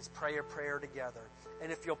is pray a prayer together.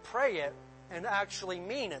 And if you'll pray it and actually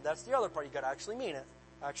mean it, that's the other part. You've got to actually mean it.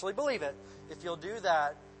 Actually believe it. If you'll do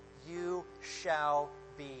that, you shall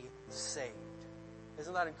be saved.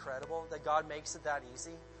 Isn't that incredible that God makes it that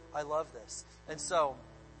easy? I love this. And so,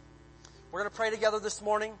 we're going to pray together this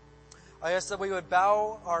morning. I ask that we would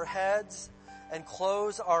bow our heads and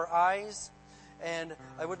close our eyes. And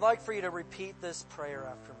I would like for you to repeat this prayer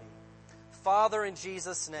after me. Father, in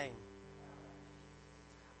Jesus' name,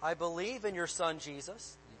 I believe in your Son,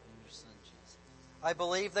 Jesus. I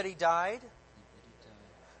believe that He died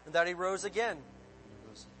and that He rose again.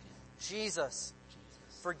 Jesus,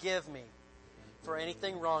 forgive me for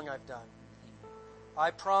anything wrong I've done. I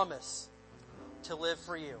promise to live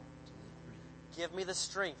for you. Give me the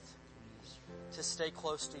strength to stay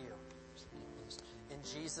close to you.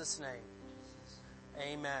 Jesus' name.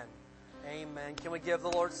 Amen. Amen. Can we give the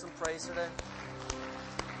Lord some praise today?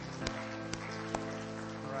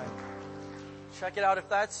 All right. Check it out. If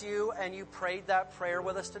that's you and you prayed that prayer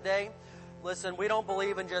with us today, listen, we don't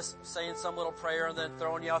believe in just saying some little prayer and then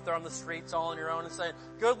throwing you out there on the streets all on your own and saying,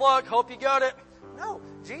 good luck, hope you got it. No,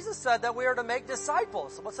 Jesus said that we are to make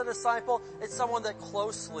disciples. What's a disciple? It's someone that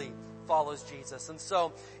closely follows Jesus. And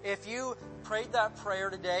so if you prayed that prayer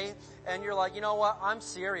today and you're like, you know what, I'm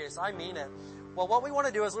serious, I mean it. Well, what we want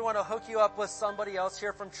to do is we want to hook you up with somebody else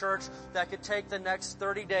here from church that could take the next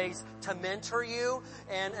 30 days to mentor you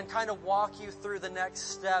and kind of walk you through the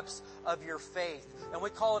next steps of your faith. And we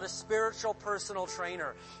call it a spiritual personal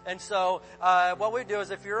trainer. And so what we do is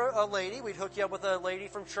if you're a lady, we'd hook you up with a lady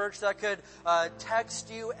from church that could text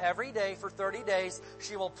you every day for 30 days.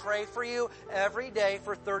 She will pray for you every day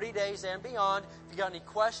for 30 days and beyond. If you got any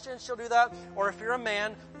questions, she'll do that. Or if you're a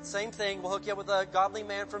man, same thing. We'll hook you up with a godly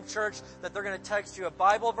man from church that they're going to text you a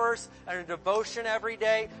Bible verse and a devotion every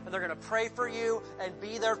day, and they're going to pray for you and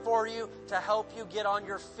be there for you to help you get on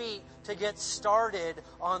your feet to get started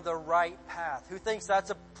on the right path. Who thinks that's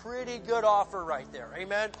a pretty good offer right there?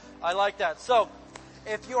 Amen? I like that. So,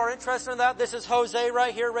 if you are interested in that, this is Jose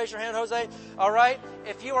right here. Raise your hand, Jose. All right.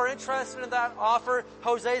 If you are interested in that offer,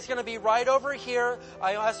 Jose is going to be right over here.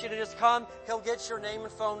 I ask you to just come. He'll get your name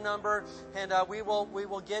and phone number, and we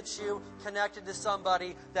will get you connected to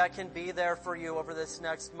somebody that can be there for you over this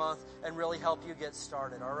next month and really help you get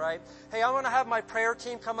started. All right. Hey, I'm going to have my prayer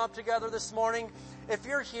team come up together this morning. If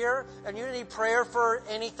you're here and you need prayer for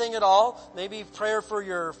anything at all, maybe prayer for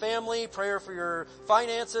your family, prayer for your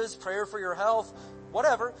finances, prayer for your health,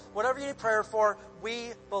 whatever you need prayer for,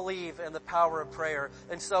 we believe in the power of prayer.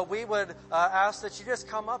 And so we would ask that you just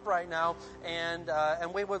come up right now, and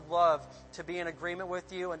we would love to be in agreement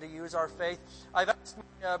with you and to use our faith. I've asked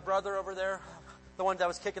my brother over there, the one that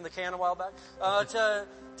was kicking the can a while back, to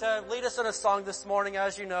lead us in a song this morning.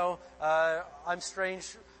 As you know, I'm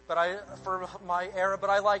strange for my era, but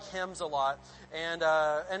I like hymns a lot. And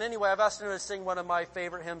anyway, I've asked him to sing one of my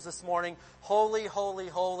favorite hymns this morning, Holy, Holy,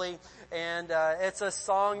 Holy. And it's a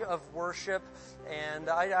song of worship. And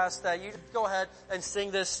I ask that you go ahead and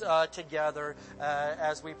sing this together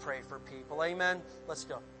as we pray for people. Amen. Let's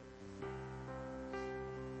go.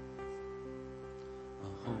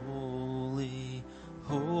 Holy,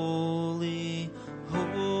 holy,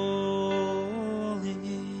 holy,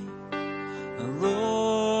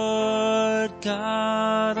 Lord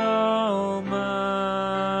God Almighty,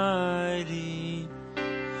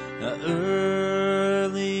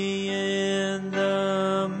 early in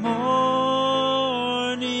the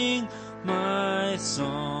morning my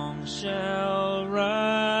song shall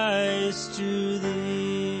rise to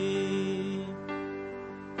thee.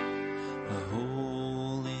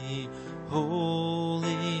 Holy,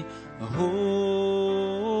 holy, holy,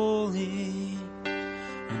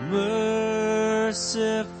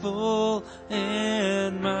 merciful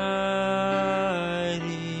and mighty,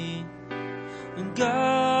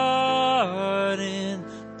 God in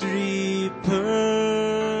three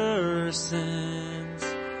persons,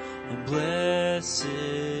 blessed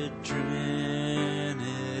Trinity.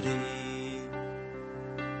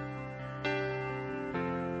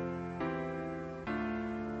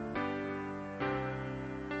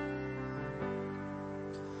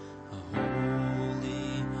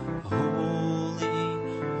 Holy, holy,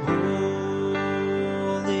 holy,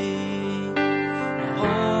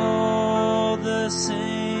 all the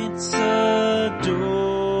saints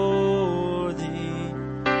adore thee,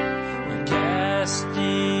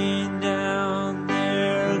 casting down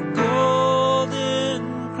their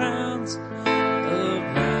golden crowns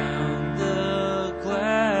around the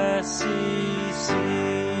glassy sea.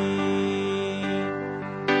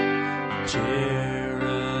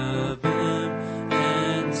 Cherubim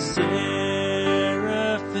and seraphim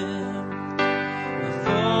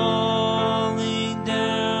falling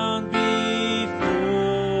down before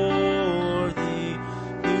thee,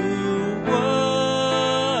 who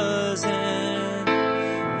was and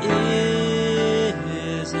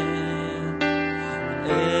is and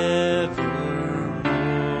evermore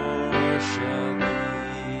shall be.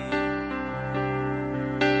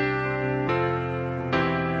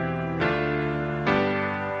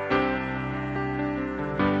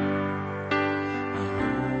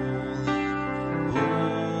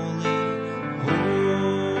 Holy,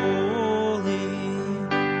 holy,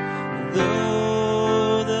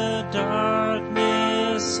 though the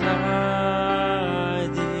darkness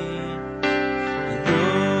hide thee,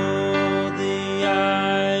 though the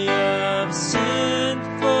eye of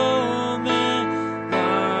sinful men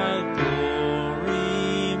thy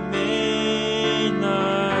glory may not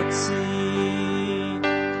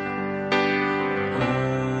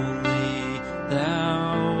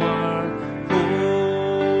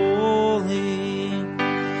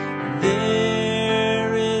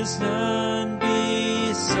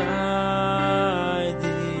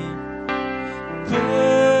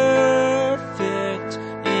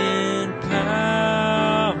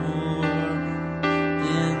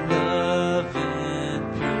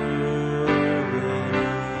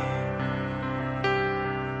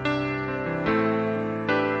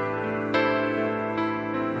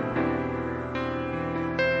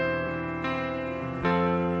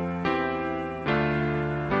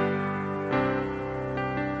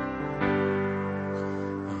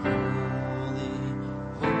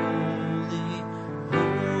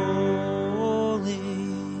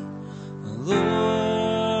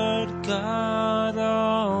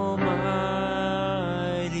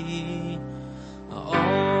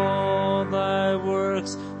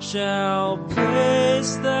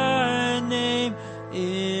praise thy name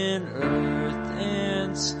in earth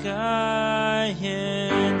and sky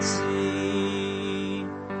and sea.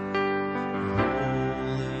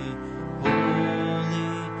 Holy,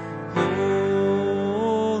 holy,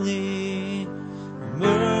 holy,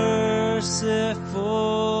 merciful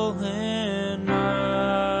and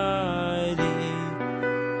mighty,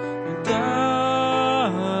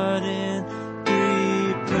 God in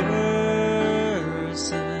three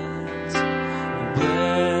persons,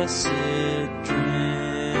 blessed Trinity.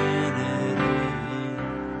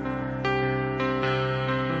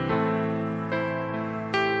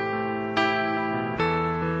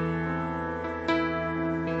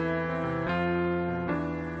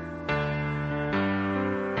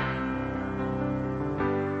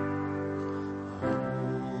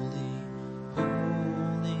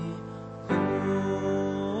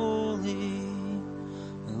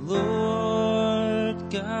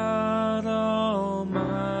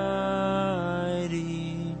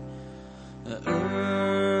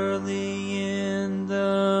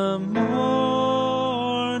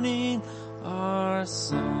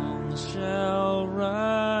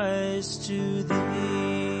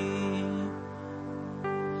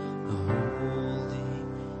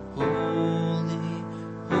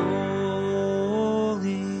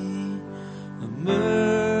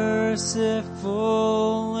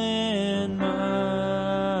 Merciful and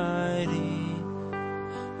mighty,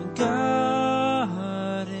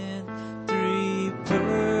 God in three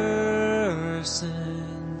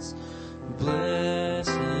persons,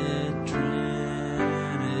 blessed Trinity.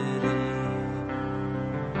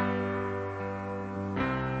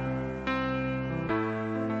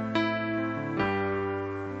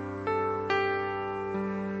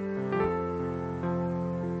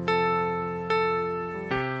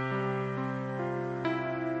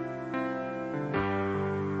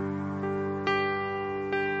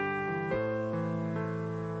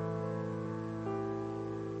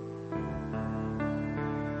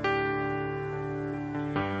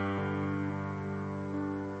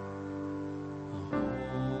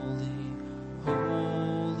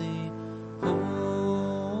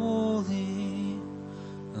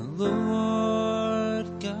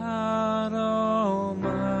 Lord God Almighty,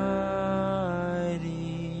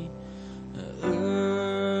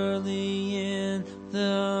 early in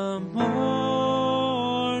the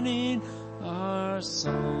morning our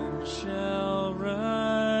song shall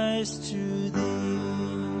rise to thee.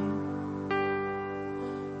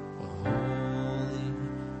 Holy,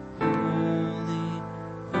 holy,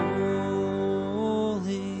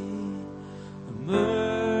 holy,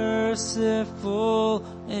 merciful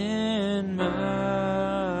and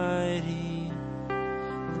mighty,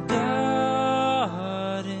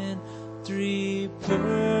 God in three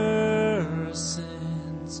persons,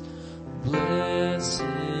 blessed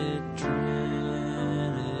Trinity.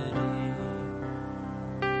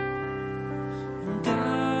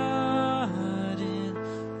 God in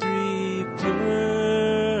three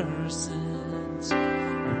persons,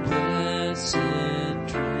 blessed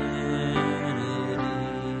Trinity.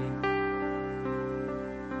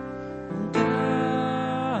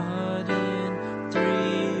 God in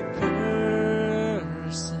three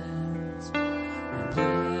persons,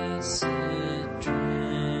 blessed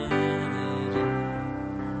Trinity.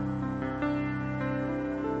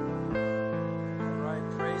 All right,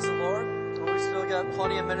 praise the Lord. Well, we still got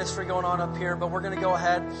plenty of ministry going on up here, but we're going to go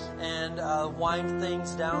ahead and wind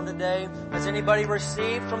things down today. Has anybody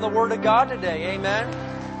received from the Word of God today? Amen.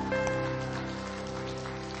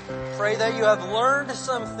 Pray that you have learned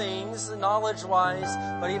some things knowledge-wise,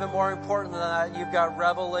 but even more important than that, you've got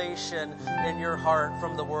revelation in your heart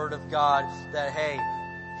from the Word of God that, hey,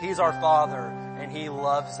 He's our Father and He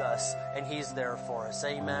loves us and He's there for us.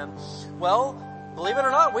 Amen. Well, believe it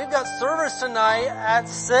or not, we've got service tonight at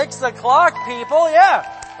 6 o'clock, people. Yeah.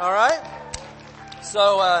 All right.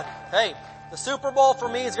 So, hey, the Super Bowl for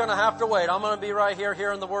me is going to have to wait. I'm going to be right here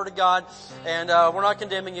hearing the Word of God, and we're not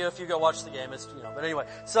condemning you if you go watch the game. It's, but anyway.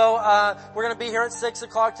 So we're going to be here at 6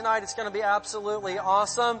 o'clock tonight. It's going to be absolutely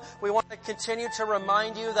awesome. We want to continue to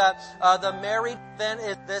remind you that the married event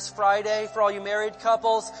is this Friday for all you married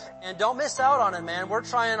couples, and don't miss out on it, man. We're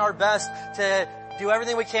trying our best to do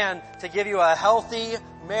everything we can to give you a healthy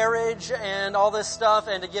marriage and all this stuff,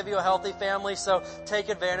 and to give you a healthy family. So take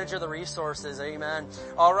advantage of the resources. Amen.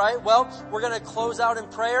 All right. Well, we're going to close out in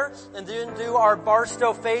prayer and then do our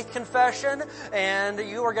Barstow Faith Confession, and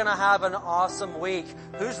you are going to have an awesome week.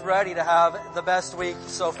 Who's ready to have the best week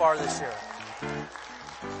so far this year?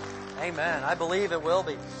 Amen. I believe it will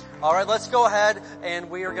be. All right, let's go ahead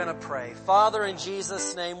and we are going to pray. Father, in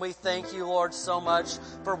Jesus' name, we thank you, Lord, so much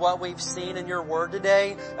for what we've seen in your word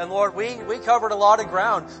today. And Lord, we covered a lot of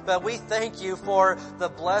ground, but we thank you for the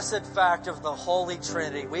blessed fact of the Holy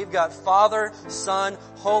Trinity. We've got Father, Son,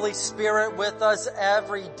 Holy Spirit with us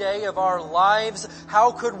every day of our lives.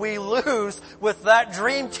 How could we lose with that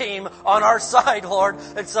dream team on our side, Lord?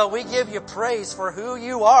 And so we give you praise for who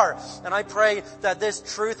you are. And I pray that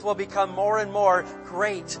this truth will become more and more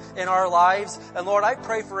great in our lives. And Lord, I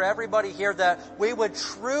pray for everybody here that we would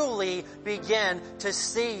truly begin to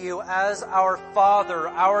see you as our Father,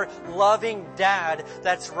 our loving Dad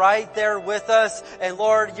that's right there with us. And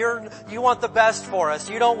Lord, you want the best for us.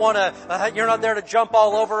 You don't want to, you're not there to jump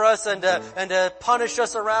all over us and to punish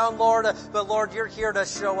us around, Lord. But Lord, you're here to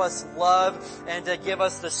show us love and to give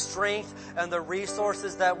us the strength and the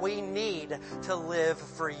resources that we need to live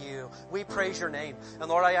for you. We praise your name. And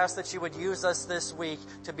Lord, I ask that you would use us this week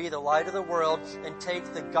to be the light of the world and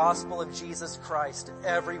take the gospel of Jesus Christ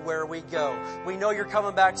everywhere we go. We know you're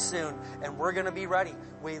coming back soon, and we're going to be ready.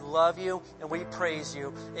 We love you and we praise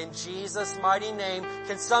you. In Jesus' mighty name,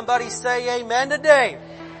 can somebody say amen today?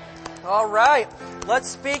 All right, let's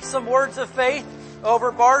speak some words of faith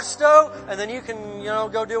over Barstow, and then you can,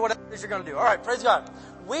 go do whatever it is you're going to do. All right, praise God.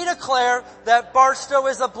 We declare that Barstow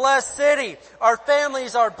is a blessed city. Our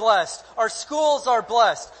families are blessed. Our schools are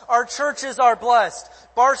blessed. Our churches are blessed.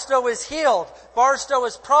 Barstow is healed. Barstow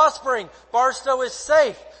is prospering. Barstow is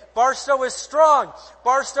safe. Barstow is strong.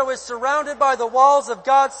 Barstow is surrounded by the walls of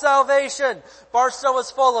God's salvation. Barstow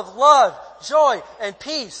is full of love, joy, and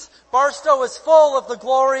peace. Barstow is full of the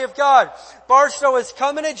glory of God. Barstow is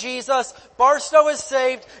coming to Jesus. Barstow is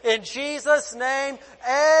saved. In Jesus' name,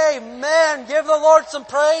 amen. Give the Lord some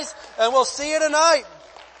praise, and we'll see you tonight.